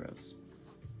its heroes,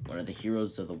 one of the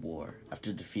heroes of the war,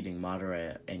 after defeating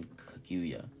Madara and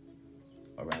Kaguya,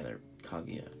 or rather,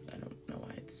 Kaguya. I don't know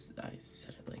why I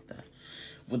said it like that.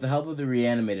 With the help of the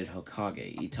reanimated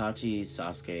Hokage, Itachi,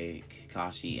 Sasuke,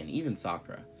 Kakashi, and even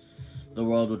Sakura, the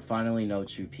world would finally know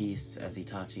true peace, as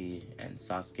Itachi and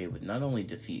Sasuke would not only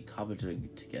defeat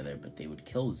Kabuto together, but they would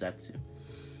kill Zetsu.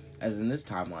 As in this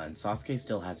timeline, Sasuke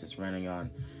still has his Rinnegan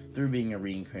through being a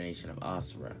reincarnation of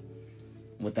Asura.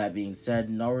 With that being said,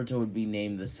 Naruto would be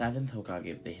named the 7th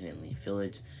Hokage of the Hidden Leaf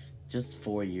Village just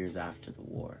 4 years after the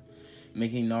war,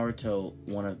 making Naruto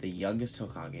one of the youngest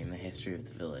Hokage in the history of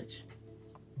the village.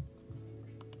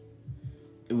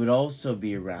 It would also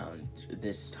be around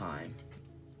this time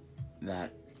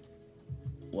that,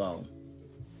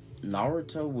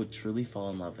 Naruto would truly fall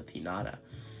in love with Hinata,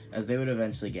 as they would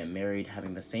eventually get married,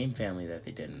 having the same family that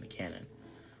they did in the canon,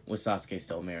 with Sasuke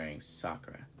still marrying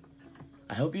Sakura.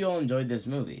 I hope you all enjoyed this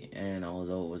movie, and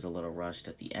although it was a little rushed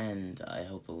at the end, I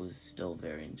hope it was still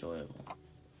very enjoyable.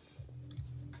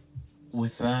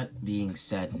 With that being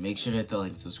said, make sure to hit the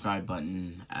like and subscribe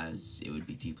button, as it would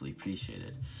be deeply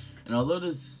appreciated. And although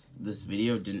this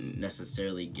video didn't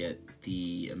necessarily get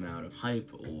the amount of hype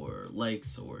or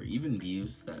likes or even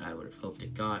views that I would have hoped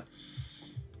it got,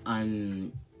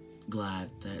 I'm glad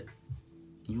that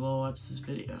you all watched this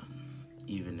video,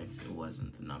 even if it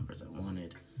wasn't the numbers I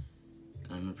wanted.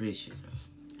 I'm appreciative,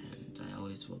 and I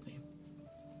always will be.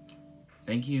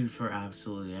 Thank you for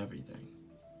absolutely everything.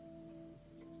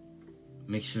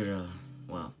 Make sure to,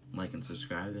 like and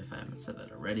subscribe if I haven't said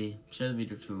that already. Share the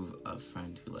video to a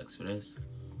friend who likes videos.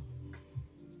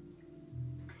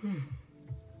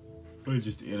 Or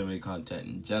just anime content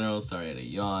in general. Sorry I had a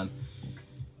yawn.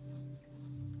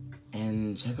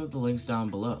 And check out the links down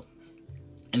below.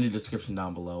 In the description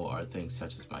down below are things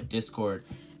such as my Discord,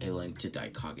 a link to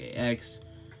Daikage X,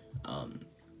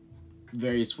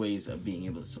 various ways of being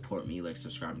able to support me, like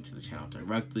subscribing to the channel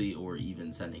directly or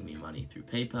even sending me money through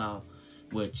PayPal,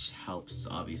 which helps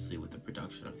obviously with the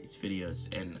production of these videos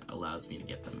and allows me to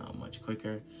get them out much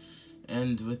quicker.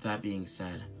 And with that being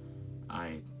said,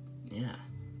 Rami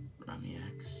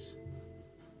X.